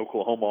knocking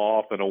Oklahoma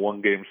off in a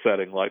one-game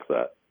setting like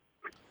that.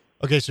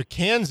 Okay, so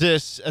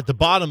Kansas at the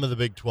bottom of the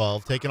Big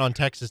 12, taking on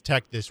Texas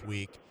Tech this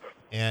week,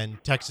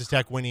 and Texas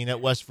Tech winning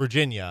at West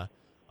Virginia.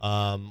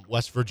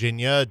 West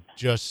Virginia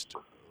just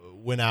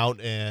went out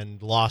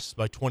and lost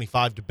by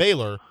 25 to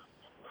Baylor.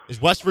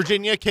 Is West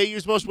Virginia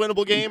KU's most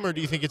winnable game, or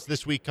do you think it's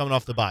this week coming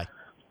off the bye?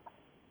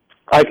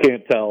 I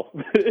can't tell.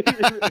 and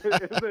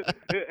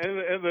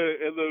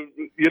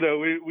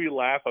we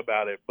laugh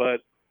about it,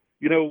 but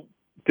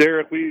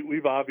Derek,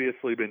 we've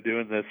obviously been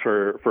doing this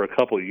for a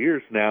couple of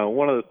years now.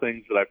 One of the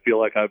things that I feel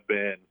like I've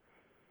been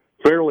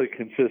fairly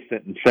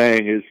consistent in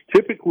saying is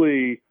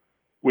typically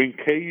when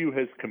KU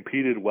has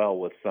competed well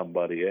with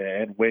somebody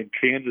and when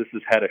Kansas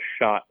has had a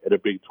shot at a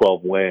Big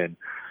 12 win,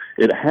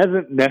 it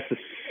hasn't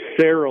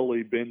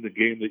necessarily been the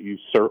game that you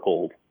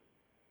circled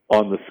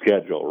on the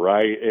schedule,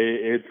 right?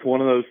 It's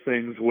one of those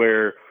things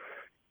where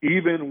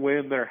even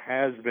when there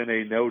has been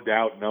a no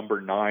doubt number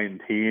 9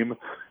 team,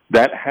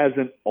 that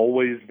hasn't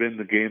always been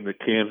the game that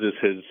Kansas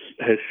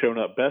has shown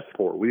up best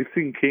for. We've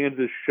seen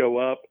Kansas show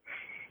up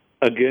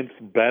against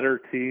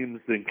better teams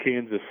than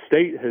Kansas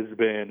State has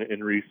been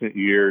in recent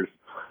years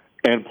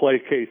and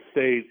play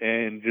K-State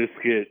and just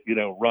get,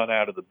 run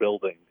out of the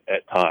building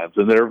at times.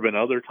 And there have been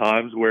other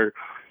times where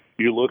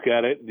you look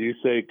at it and you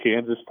say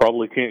Kansas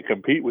probably can't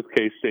compete with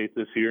K-State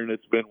this year, and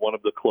it's been one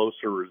of the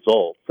closer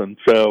results. And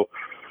so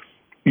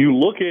you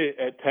look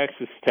at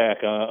Texas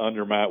Tech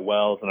under Matt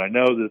Wells, and I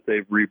know that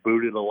they've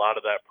rebooted a lot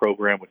of that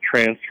program with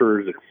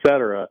transfers, et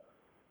cetera.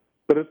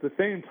 But at the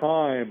same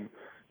time,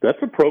 that's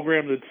a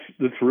program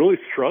that's really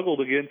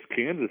struggled against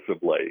Kansas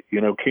of late.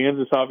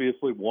 Kansas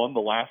obviously won the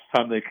last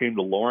time they came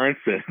to Lawrence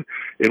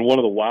in one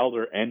of the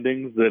wilder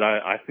endings that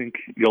I think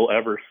you'll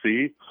ever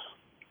see.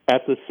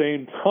 At the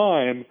same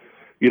time,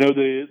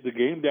 the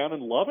game down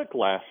in Lubbock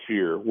last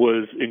year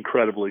was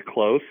incredibly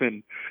close,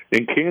 and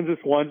Kansas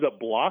winds up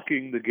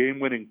blocking the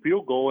game-winning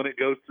field goal, and it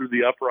goes through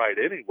the upright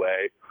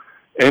anyway.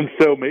 And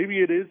so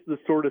maybe it is the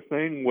sort of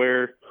thing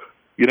where,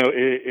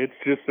 it's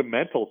just a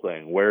mental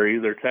thing where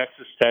either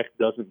Texas Tech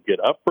doesn't get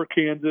up for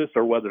Kansas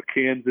or whether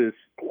Kansas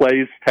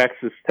plays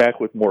Texas Tech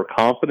with more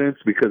confidence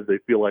because they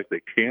feel like they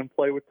can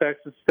play with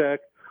Texas Tech.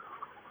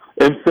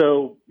 And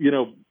so,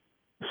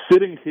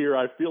 sitting here,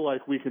 I feel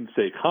like we can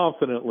say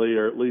confidently,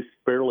 or at least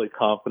fairly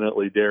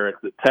confidently,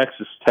 Derek, that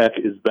Texas Tech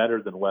is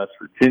better than West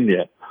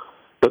Virginia.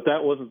 But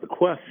that wasn't the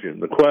question.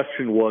 The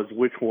question was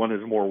which one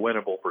is more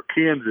winnable for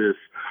Kansas.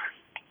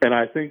 And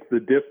I think the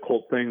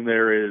difficult thing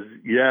there is,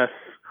 yes,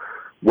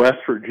 West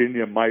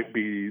Virginia might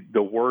be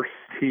the worst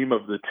team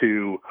of the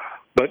two,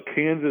 but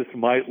Kansas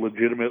might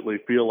legitimately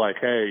feel like,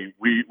 hey,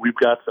 we've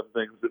got some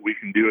things that we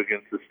can do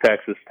against this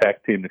Texas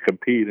Tech team to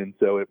compete, and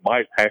so it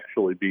might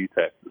actually be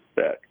Texas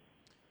Tech.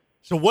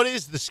 So what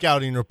is the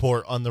scouting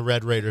report on the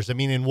Red Raiders? I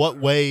mean, in what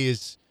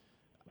ways,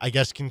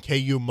 can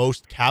KU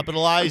most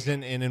capitalize,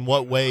 and in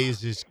what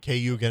ways is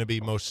KU going to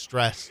be most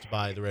stressed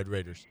by the Red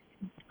Raiders?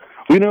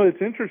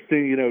 It's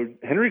interesting.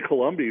 Henry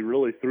Colombi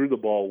really threw the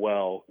ball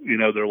well,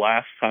 their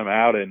last time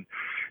out. And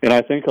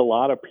I think a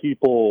lot of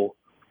people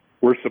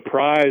were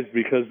surprised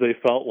because they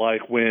felt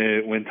like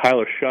when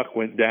Tyler Shuck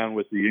went down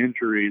with the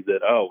injury that,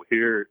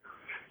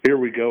 here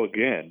we go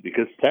again,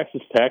 because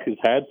Texas Tech has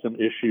had some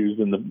issues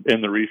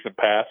in the recent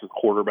past with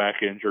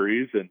quarterback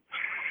injuries,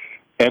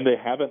 and they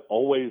haven't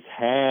always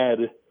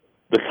had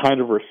the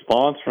kind of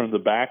response from the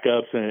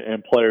backups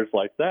and players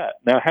like that.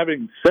 Now,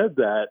 having said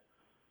that,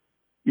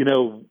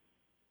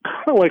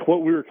 kind of like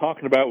what we were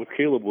talking about with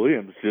Caleb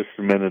Williams just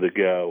a minute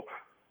ago,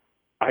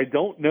 I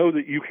don't know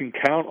that you can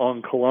count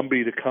on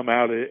Colombi to come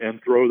out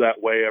and throw that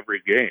way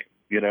every game.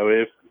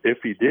 If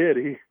he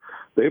did,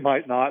 they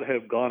might not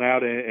have gone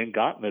out and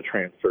gotten a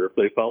transfer if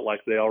they felt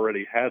like they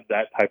already had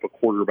that type of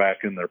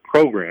quarterback in their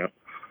program.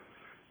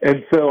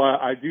 And so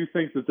I do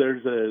think that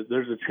there's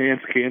a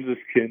chance Kansas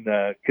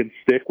can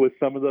stick with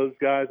some of those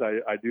guys.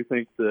 I do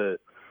think the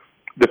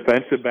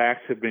defensive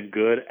backs have been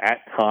good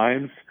at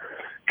times.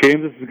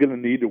 Kansas is going to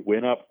need to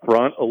win up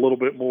front a little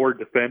bit more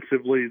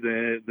defensively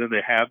than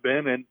they have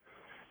been. And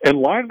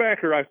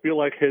linebacker, I feel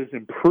like, has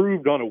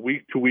improved on a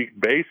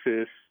week-to-week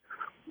basis,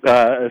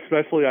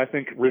 especially I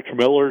think Rich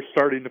Miller's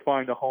starting to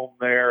find a home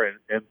there and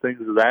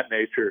things of that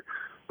nature.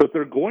 But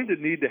they're going to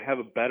need to have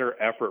a better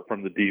effort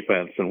from the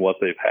defense than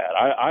what they've had.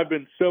 I've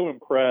been so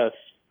impressed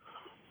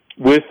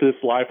with this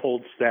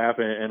Leipold staff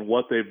and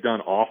what they've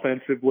done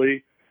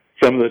offensively,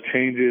 some of the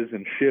changes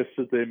and shifts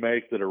that they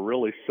make that are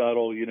really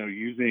subtle,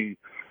 using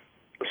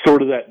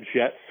sort of that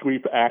jet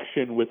sweep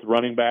action with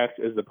running backs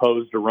as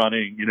opposed to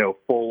running,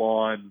 full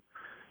on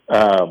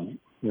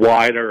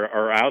wide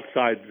or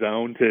outside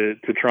zone to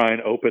try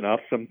and open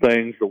up some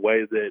things, the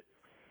way that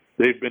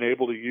they've been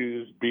able to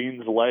use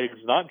Bean's legs,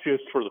 not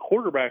just for the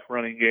quarterback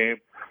running game,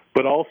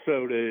 but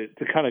also to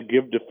kind of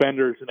give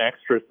defenders an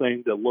extra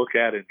thing to look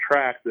at and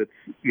track that's,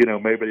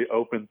 maybe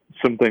open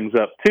some things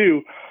up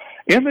too.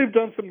 And they've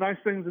done some nice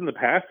things in the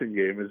passing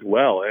game as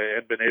well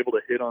and been able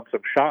to hit on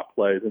some shot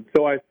plays. And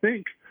so I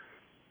think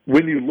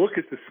when you look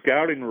at the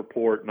scouting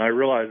report, and I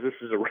realize this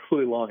is a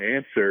really long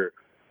answer,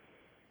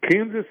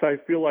 Kansas, I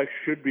feel like,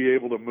 should be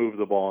able to move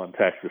the ball on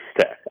Texas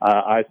Tech.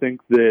 I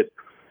think that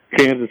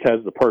Kansas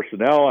has the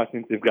personnel. I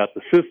think they've got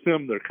the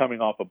system. They're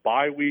coming off a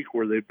bye week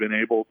where they've been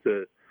able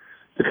to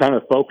kind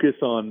of focus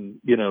on,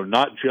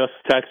 not just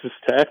Texas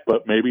Tech,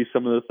 but maybe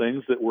some of the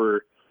things that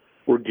were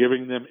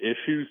giving them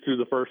issues through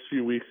the first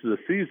few weeks of the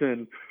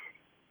season.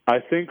 I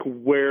think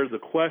where the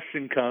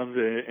question comes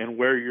in and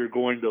where you're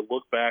going to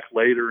look back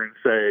later and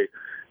say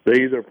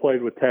they either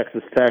played with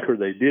Texas Tech or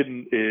they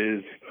didn't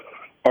is,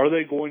 are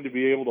they going to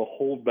be able to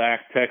hold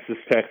back Texas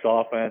Tech's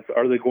offense?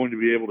 Are they going to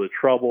be able to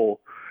trouble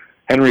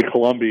Henry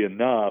Columbia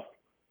enough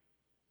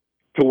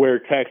to where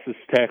Texas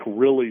Tech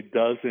really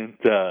doesn't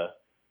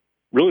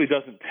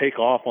take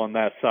off on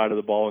that side of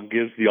the ball and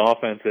gives the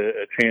offense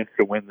a chance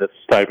to win this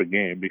type of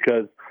game?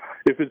 Because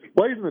if it's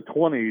played in the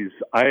 20s,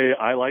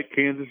 I like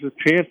Kansas's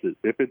chances.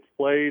 If it's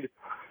played,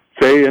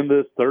 say, in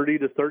the 30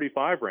 to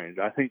 35 range,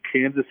 I think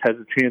Kansas has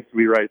a chance to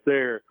be right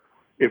there.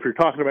 If you're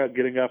talking about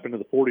getting up into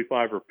the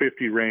 45 or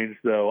 50 range,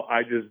 though,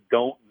 I just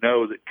don't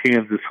know that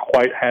Kansas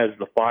quite has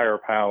the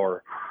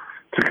firepower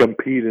to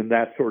compete in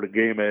that sort of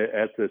game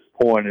at this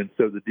point. And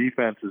so the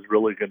defense is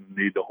really going to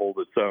need to hold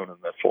its own in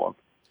this one.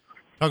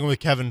 Talking with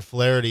Kevin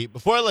Flaherty.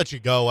 Before I let you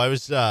go, I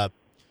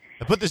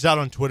put this out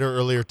on Twitter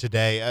earlier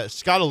today.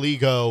 Scott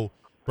Aligo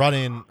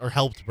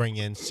helped bring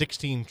in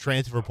 16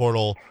 transfer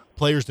portal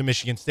players to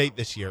Michigan State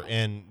this year,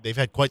 and they've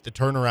had quite the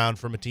turnaround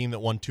from a team that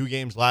won 2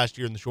 games last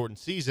year in the shortened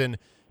season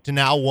to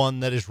now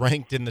one that is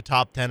ranked in the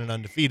top 10 and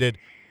undefeated.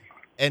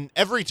 And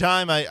every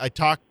time I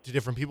talk to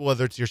different people,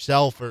 whether it's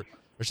yourself or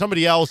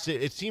somebody else,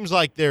 it seems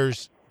like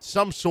there's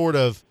some sort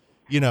of,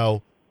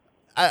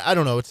 I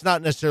don't know. It's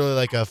not necessarily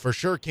like a for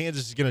sure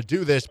Kansas is going to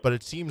do this, but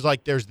it seems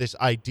like there's this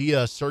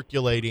idea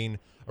circulating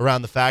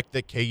around the fact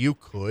that KU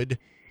could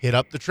hit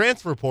up the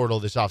transfer portal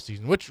this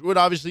offseason, which would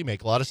obviously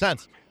make a lot of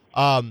sense.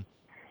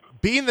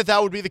 Being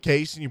that would be the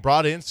case, and you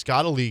brought in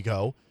Scott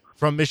Aligo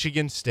from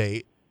Michigan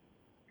State,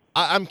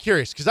 I'm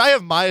curious because I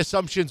have my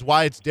assumptions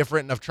why it's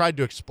different, and I've tried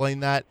to explain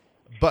that,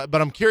 but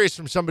I'm curious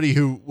from somebody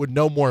who would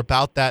know more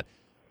about that.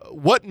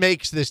 What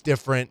makes this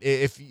different?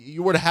 If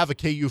you were to have a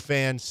KU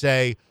fan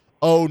say,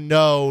 oh,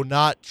 no,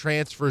 not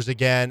transfers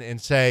again, and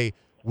say,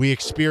 we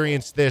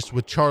experienced this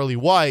with Charlie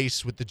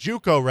Weiss with the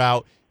JUCO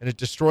route, and it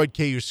destroyed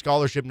KU's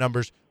scholarship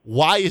numbers.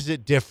 Why is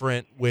it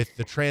different with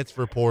the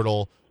transfer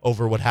portal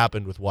over what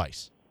happened with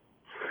Weiss?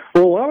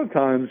 Well, a lot of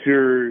times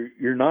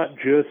you're not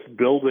just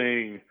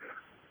building,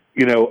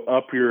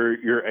 up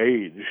your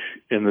age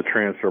in the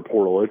transfer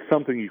portal. It's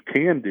something you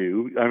can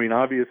do. I mean,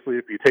 obviously,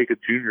 if you take a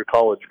junior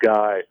college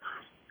guy,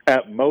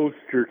 at most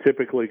you're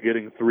typically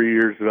getting 3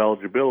 years of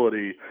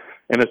eligibility.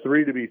 And a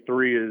 3 to be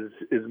 3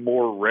 is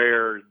more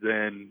rare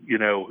than,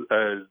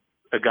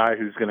 a guy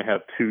who's going to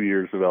have 2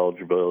 years of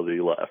eligibility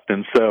left.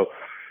 And so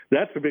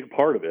that's a big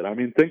part of it. I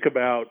mean, think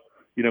about,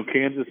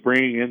 Kansas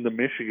bringing in the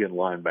Michigan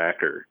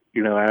linebacker,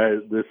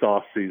 this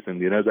offseason.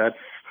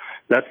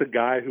 That's a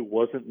guy who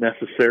wasn't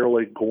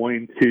necessarily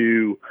going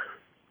to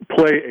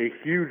play a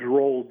huge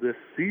role this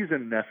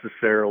season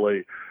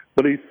necessarily,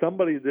 but he's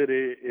somebody that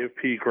if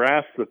he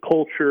grasps the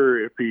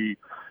culture, if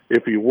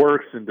he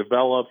works and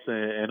develops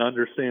and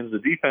understands the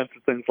defense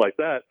and things like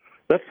that,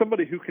 that's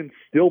somebody who can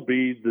still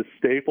be the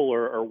staple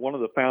or one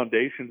of the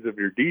foundations of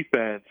your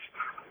defense,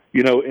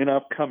 in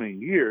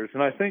upcoming years.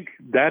 And I think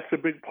that's a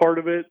big part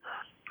of it.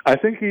 I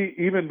think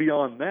even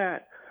beyond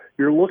that,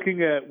 you're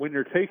looking at when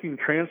you're taking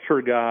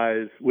transfer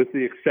guys, with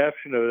the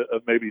exception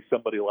of maybe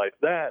somebody like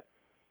that,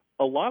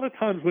 a lot of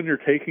times when you're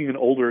taking an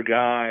older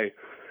guy,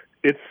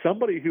 it's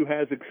somebody who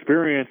has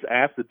experience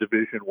at the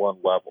Division I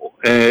level.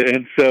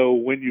 And so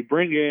when you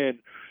bring in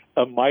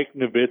a Mike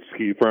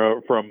Nowitzki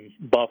from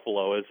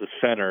Buffalo as a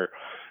center,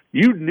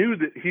 you knew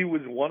that he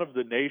was one of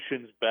the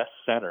nation's best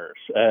centers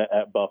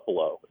at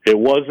Buffalo. It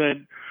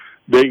wasn't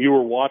that you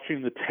were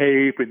watching the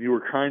tape and you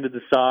were trying to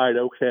decide,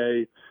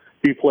 okay,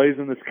 he plays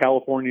in this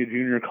California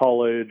junior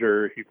college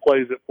or he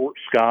plays at Fort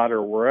Scott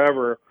or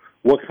wherever.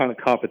 What kind of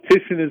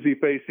competition is he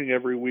facing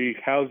every week?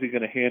 How is he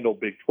going to handle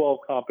Big 12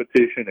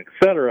 competition, et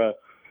cetera?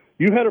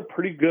 You had a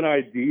pretty good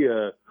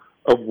idea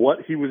of what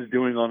he was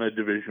doing on a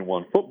Division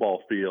I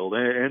football field.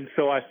 And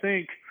so I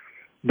think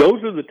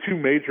those are the two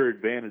major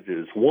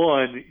advantages.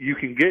 One, you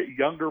can get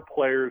younger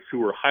players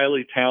who are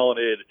highly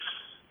talented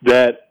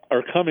that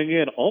are coming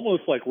in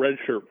almost like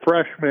redshirt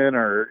freshmen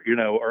or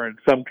in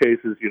some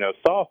cases,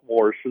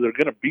 sophomores, so they're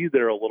going to be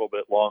there a little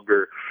bit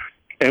longer.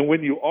 And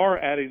when you are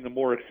adding the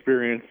more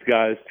experienced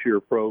guys to your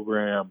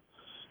program,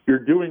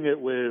 you're doing it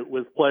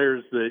with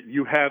players that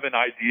you have an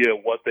idea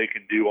what they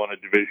can do on a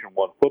Division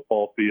I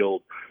football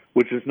field,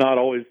 which is not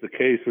always the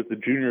case with the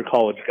junior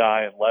college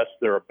guy unless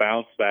they're a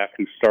bounce back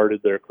who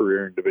started their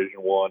career in Division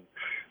I,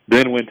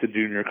 then went to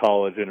junior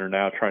college and are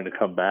now trying to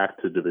come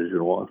back to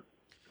Division I.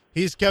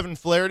 He's Kevin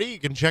Flaherty. You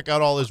can check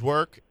out all his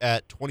work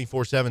at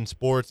 247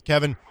 Sports.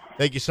 Kevin,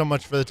 thank you so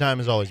much for the time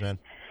as always, man.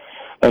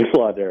 Thanks a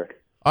lot,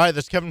 Derek. All right,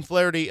 that's Kevin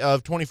Flaherty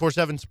of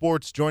 24/7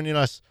 Sports joining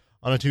us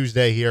on a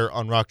Tuesday here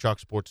on Rock Chalk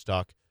Sports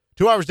Talk.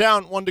 2 hours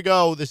down, 1 to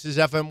go. This is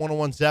FM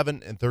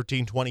 1017 and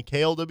 1320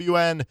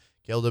 KLWN,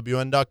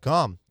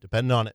 KLWN.com. Depend on it.